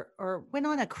tour or went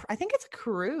on I think it's a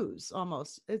cruise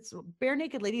almost. It's Bare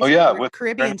Naked Ladies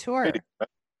Caribbean tour. Lady.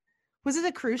 Was it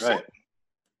a cruise ship?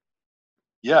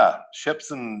 Yeah,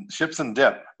 Ships and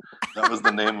Dip. That was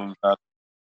the name of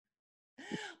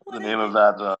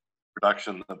that.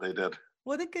 production that they did.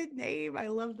 What a good name. I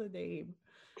love the name.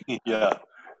 Yeah,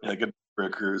 good for a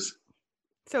cruise.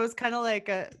 So it's kind of like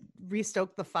a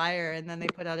restoke the fire, and then they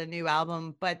put out a new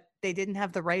album, but they didn't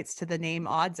have the rights to the name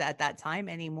Odds at that time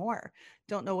anymore.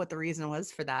 Don't know what the reason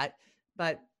was for that,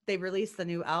 but they released the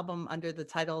new album under the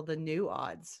title The New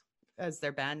Odds as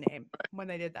their band name when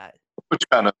they did that. Which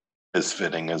kind of is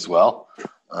fitting as well.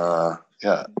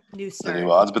 Yeah, New the start.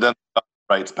 new Odds, but then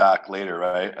rights back later,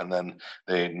 right? And then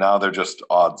they're just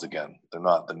Odds again. They're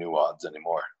not the new Odds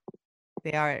anymore.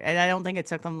 They are, and I don't think it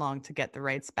took them long to get the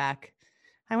rights back.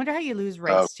 I wonder how you lose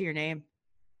rights to your name.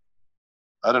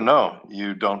 I don't know.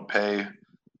 You don't pay.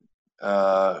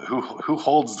 Who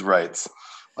holds the rights?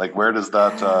 Like, where does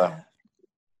that?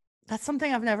 That's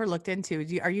something I've never looked into.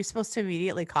 Are you supposed to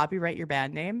immediately copyright your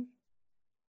band name?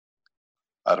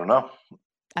 I don't know.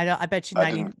 I bet you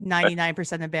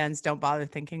 99% of bands don't bother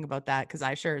thinking about that, because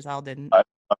I sure as hell didn't.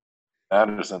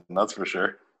 Anderson, that's for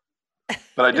sure.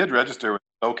 But I did register with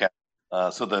SoCan.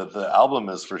 So the album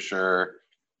is for sure.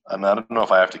 I don't know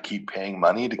if I have to keep paying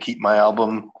money to keep my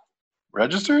album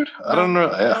registered. I don't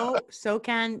know. Yeah. No,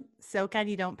 SoCan,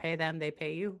 you don't pay them; they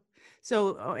pay you.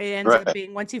 So it ends up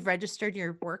being, once you've registered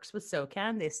your works with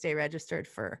SoCan, they stay registered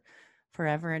for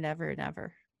forever and ever and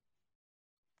ever.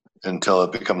 Until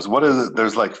it becomes, what is it?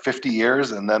 There's like 50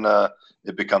 years, and then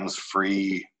it becomes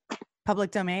free. Public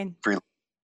domain. Free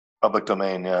public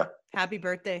domain. Yeah. Happy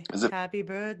birthday. Happy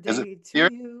birthday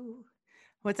to you.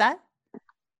 What's that?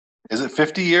 Is it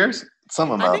 50 years?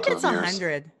 Some amount of years. I think it's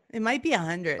 100. It might be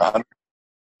 100. 100.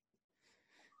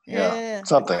 Yeah,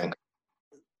 something.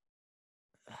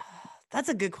 That's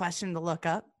a good question to look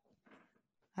up.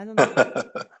 I don't know.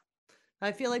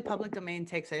 I feel like public domain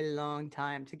takes a long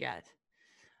time to get.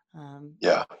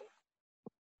 Yeah.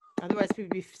 Otherwise, we'd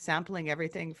be sampling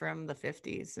everything from the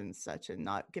 50s and such and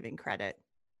not giving credit.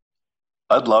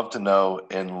 I'd love to know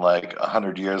in like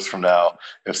 100 years from now,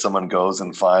 if someone goes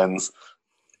and finds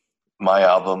my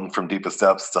album From Deepest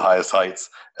Depths to Highest Heights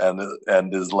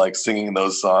and is like singing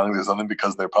those songs or something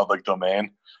because they're public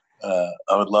domain.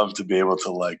 I would love to be able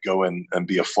to like go in and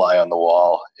be a fly on the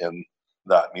wall in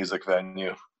that music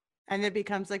venue. And it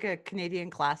becomes like a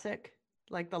Canadian classic,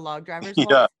 like the Log Drivers.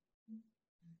 Yeah.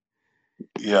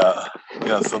 Yeah,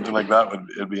 something like that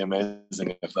it'd be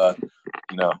amazing if that,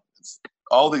 it's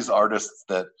all these artists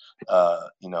that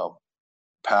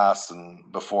pass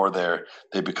and before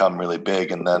they become really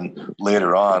big, and then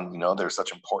later on, they're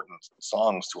such important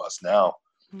songs to us now.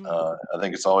 I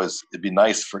think it'd be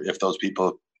nice if those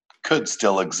people could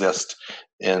still exist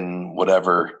in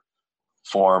whatever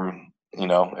form,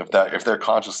 if their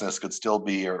consciousness could still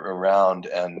be around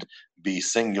and be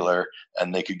singular,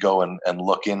 and they could go and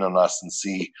look in on us and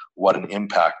see what an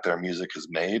impact their music has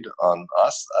made on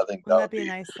us. I think that would be a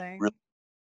nice thing. Really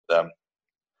them.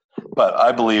 But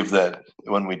I believe that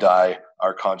when we die,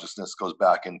 our consciousness goes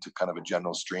back into kind of a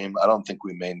general stream. I don't think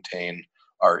we maintain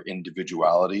our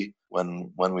individuality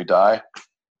when we die.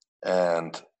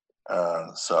 And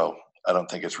so I don't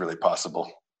think it's really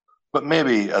possible. But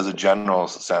maybe as a general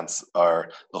sense,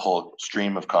 the whole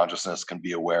stream of consciousness can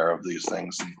be aware of these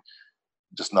things, and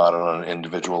just not on an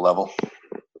individual level.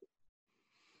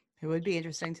 It would be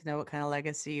interesting to know what kind of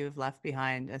legacy you've left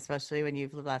behind, especially when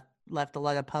you've left a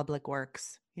lot of public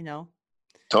works,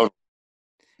 Totally.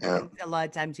 Yeah. A lot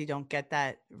of times you don't get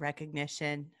that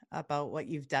recognition about what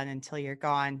you've done until you're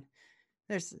gone.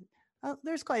 There's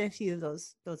quite a few of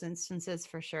those instances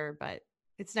for sure, but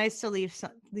it's nice to leave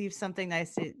something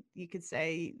nice that you could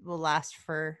say will last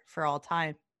for all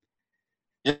time.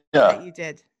 Yeah, that you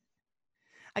did.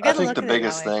 I think the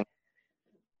biggest thing.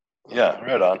 Yeah,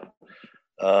 right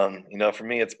on. For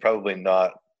me, it's probably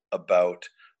not about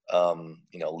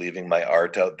leaving my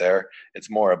art out there. It's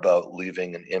more about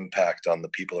leaving an impact on the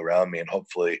people around me, and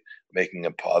hopefully making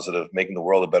the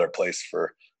world a better place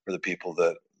for the people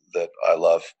that I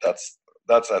love. That's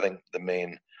I think the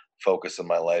main focus of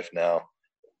my life now.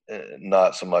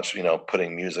 Not so much,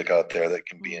 putting music out there that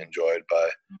can be enjoyed by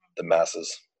the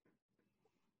masses.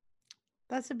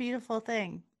 That's a beautiful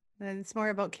thing. And it's more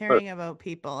about caring about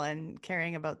people and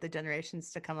caring about the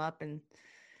generations to come up and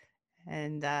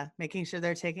making sure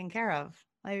they're taken care of.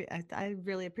 I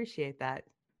really appreciate that.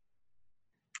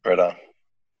 Right on.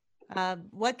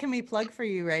 What can we plug for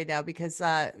you right now? Because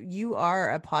you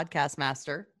are a podcast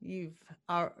master. You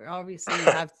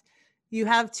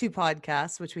have 2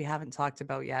 podcasts, which we haven't talked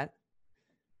about yet.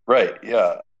 Right.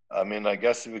 Yeah. I mean, I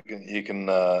guess you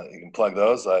can plug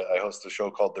those. I host a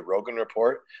show called The Rogan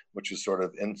Report, which is sort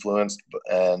of influenced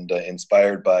and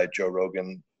inspired by Joe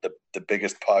Rogan, the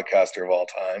biggest podcaster of all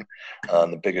time,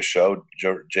 the biggest show,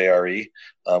 JRE,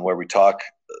 where we talk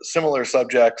similar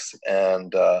subjects,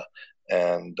 and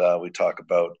we talk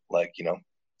about, like,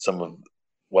 some of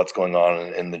what's going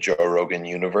on in the Joe Rogan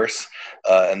universe.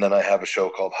 And then I have a show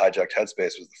called Hijacked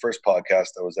Headspace. It was the first podcast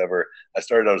I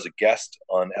started out as a guest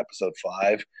on episode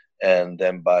 5, and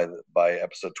then by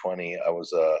episode 20, I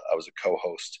was a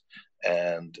co-host,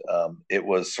 and it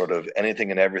was sort of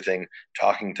anything and everything,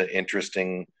 talking to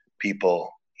interesting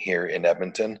people here in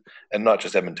Edmonton, and not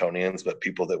just Edmontonians, but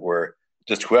people that were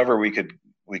just whoever we could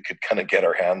kind of get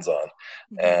our hands on.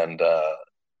 And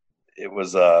it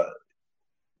was a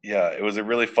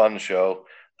really fun show.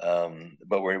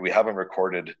 But we haven't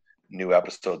recorded new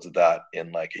episodes of that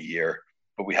in like a year.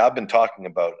 But we have been talking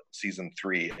about season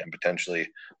 3 and potentially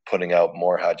putting out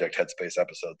more Hijacked Headspace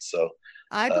episodes. So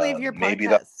I believe your maybe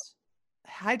podcast,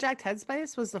 Hijacked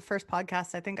Headspace, was the first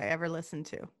podcast I think I ever listened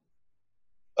to.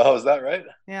 Oh, is that right?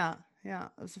 Yeah. It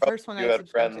was the first one I had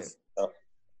subscribed friends, to.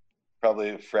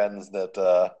 probably friends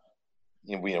that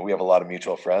we have a lot of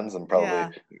mutual friends, and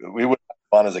probably we would have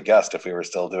fun as a guest if we were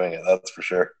still doing it. That's for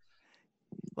sure.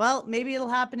 Well, maybe it'll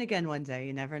happen again one day.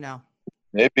 You never know.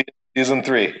 Maybe season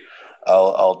 3.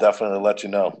 I'll definitely let you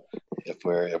know if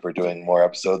we're doing more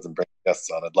episodes and bring guests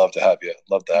on. I'd love to have you.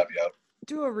 Out.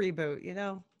 Do a reboot,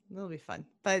 it'll be fun.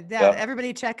 But yeah,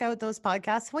 everybody check out those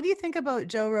podcasts. What do you think about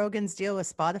Joe Rogan's deal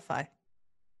with Spotify?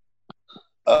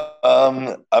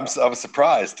 I was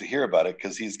surprised to hear about it,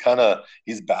 because he's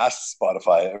bashed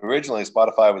Spotify. Originally,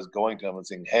 Spotify was going to him and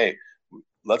saying, "Hey,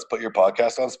 let's put your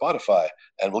podcast on Spotify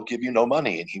and we'll give you no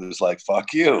money." And he was like,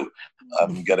 "Fuck you.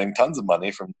 I'm getting tons of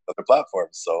money from other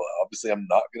platforms. So obviously I'm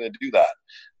not going to do that."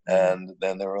 And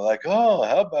then they were like, "Oh,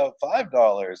 how about $5?"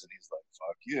 And he's like,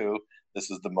 "Fuck you. This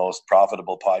is the most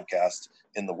profitable podcast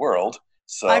in the world.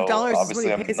 So $5 is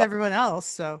what he pays everyone else.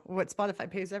 So what Spotify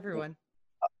pays everyone.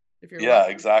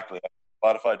 Exactly.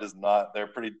 Spotify does not. They're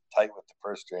pretty tight with the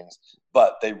purse strings,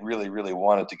 but they really, really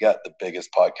wanted to get the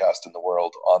biggest podcast in the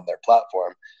world on their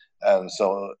platform. And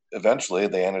so eventually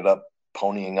they ended up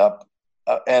ponying up.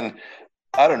 And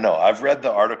I don't know. I've read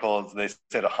the article. They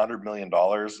said $100 million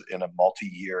in a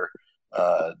multi-year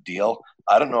deal.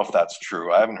 I don't know if that's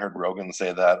true. I haven't heard Rogan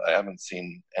say that. I haven't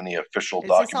seen any official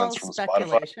documents from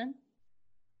speculation?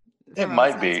 Spotify. It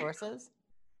might be. Sources?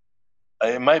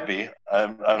 It might be.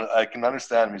 I can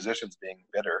understand musicians being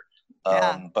bitter,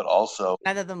 but also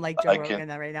none of them like Joe Rogan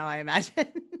right now, I imagine.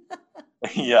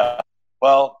 Yeah.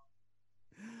 Well,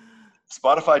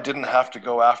 Spotify didn't have to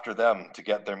go after them to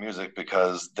get their music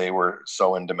because they were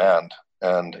so in demand.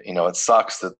 And, it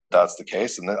sucks that that's the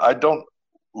case. And I don't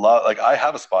love, I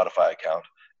have a Spotify account,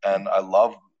 and I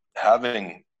love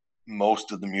having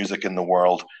most of the music in the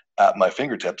world at my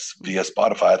fingertips via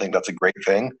Spotify. I think that's a great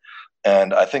thing.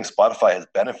 And I think Spotify has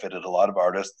benefited a lot of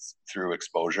artists through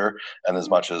exposure. And as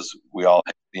much as we all,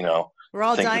 we're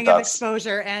all dying of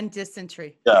exposure and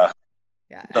dysentery. Yeah.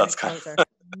 Yeah. That's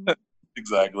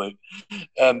exactly.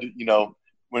 And,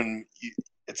 when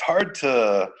it's hard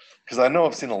to, because I know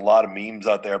I've seen a lot of memes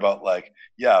out there about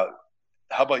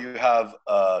how about you have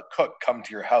a cook come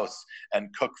to your house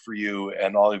and cook for you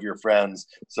and all of your friends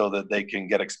so that they can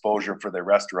get exposure for their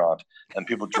restaurant. And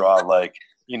people draw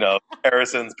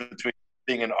comparisons between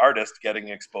being an artist getting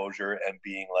exposure and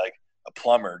being like a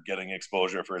plumber getting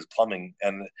exposure for his plumbing.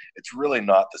 And it's really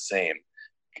not the same.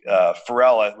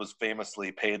 Pharrell was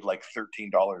famously paid like $13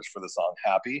 for the song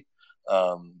Happy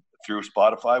through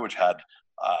Spotify, which had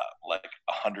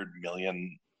 100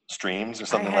 million streams or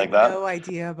something like that. No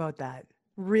idea about that.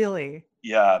 Really?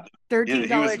 Yeah. $13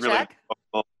 check? Really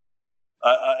cool.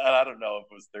 I don't know if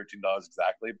it was $13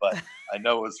 exactly, but I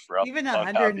know it was Pharrell. Even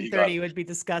 130 would be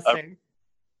disgusting.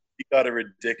 He got a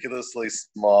ridiculously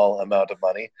small amount of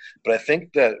money. But I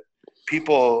think that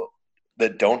people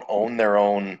that don't own their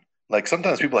own,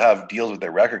 sometimes people have deals with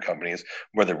their record companies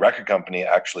where the record company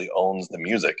actually owns the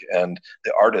music and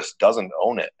the artist doesn't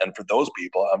own it. And for those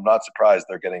people, I'm not surprised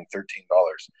they're getting $13.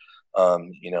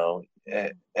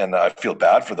 And I feel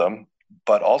bad for them.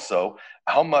 But also,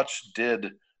 how much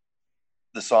did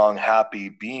the song Happy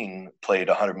being played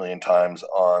 100 million times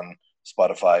on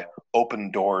Spotify open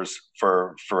doors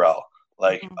for Pharrell?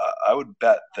 I would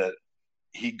bet that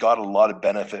he got a lot of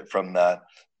benefit from that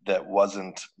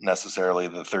wasn't necessarily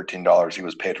the $13 he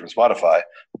was paid from Spotify,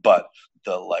 but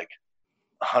the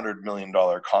 $100 million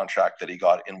contract that he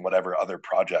got in whatever other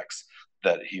projects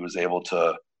that he was able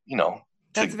to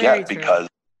get because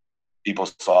people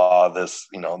saw this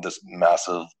this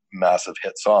massive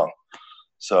hit song.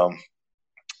 So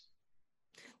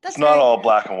it's not all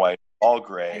black and white, all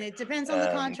gray. And it depends on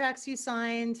the contracts you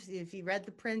signed, if you read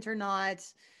the print or not.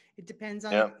 It depends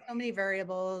on so many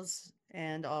variables.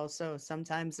 And also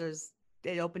sometimes there's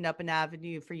it opened up an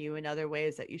avenue for you in other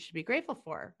ways that you should be grateful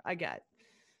for. I get.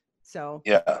 So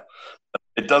Yeah.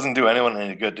 It doesn't do anyone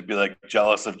any good to be like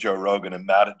jealous of Joe Rogan and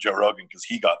mad at Joe Rogan because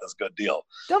he got this good deal.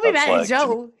 don't be That's mad at like-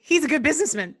 Joe. He's a good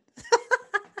businessman.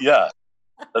 Yeah.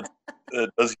 It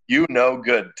does you no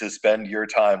good to spend your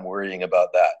time worrying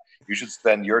about that. You should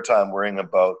spend your time worrying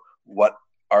about what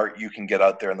art you can get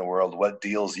out there in the world, what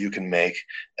deals you can make,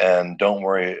 and don't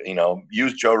worry,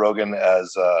 use Joe Rogan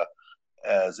as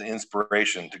an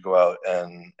inspiration to go out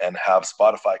and have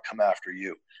Spotify come after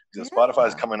you. Because if Spotify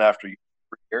is coming after you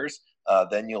for years,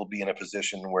 then you'll be in a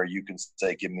position where you can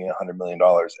say, give me $100 million,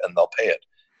 and they'll pay it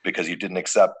because you didn't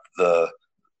accept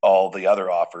all the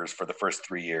other offers for the first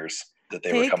 3 years that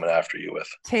they were coming after you with.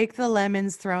 Take the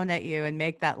lemons thrown at you and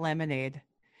make that lemonade.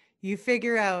 You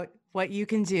figure out what you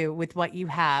can do with what you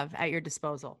have at your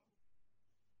disposal.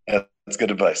 Yeah, that's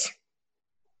good advice.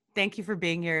 Thank you for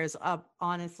being here. It's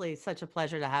honestly such a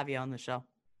pleasure to have you on the show.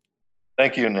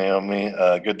 Thank you, Naomi.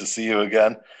 Good to see you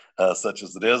again, such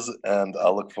as it is. And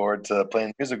I'll look forward to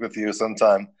playing music with you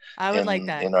sometime. I would like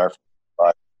that. In our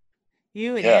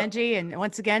You and Angie. And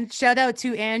once again, shout out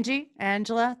to Angie.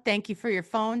 Angela, thank you for your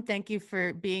phone. Thank you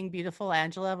for being beautiful,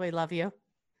 Angela. We love you.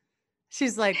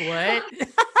 She's like, what?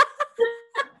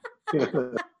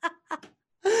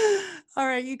 All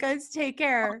right, you guys take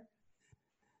care.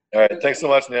 All right. Thanks so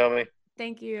much, Naomi.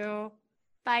 Thank you.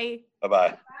 Bye.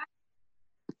 Bye-bye.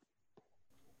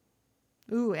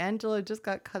 Ooh, Angela just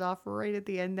got cut off right at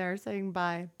the end there saying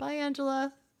bye. Bye,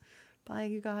 Angela. Bye,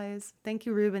 you guys. Thank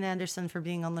you, Ruben Anderson, for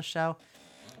being on the show.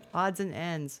 Odds and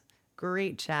Ends.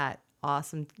 Great chat.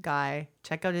 Awesome guy.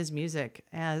 Check out his music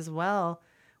as well.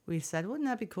 We said, wouldn't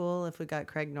that be cool if we got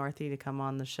Craig Northey to come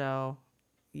on the show?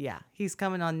 Yeah, he's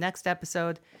coming on next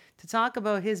episode to talk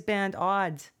about his band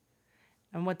Odds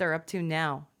and what they're up to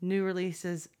now. New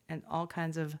releases and all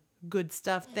kinds of good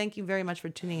stuff. Thank you very much for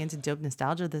tuning into Dope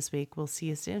Nostalgia this week. We'll see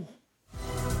you soon.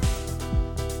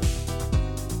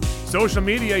 Social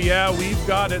media, yeah, we've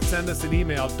got it. Send us an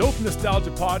email,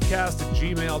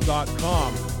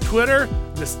 dopenostalgiapodcast@gmail.com. Twitter,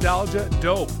 Nostalgia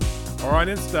Dope. Or on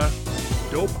Insta,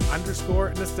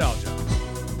 Dope_Nostalgia.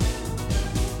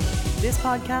 This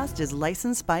podcast is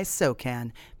licensed by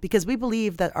SOCAN because we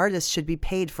believe that artists should be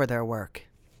paid for their work.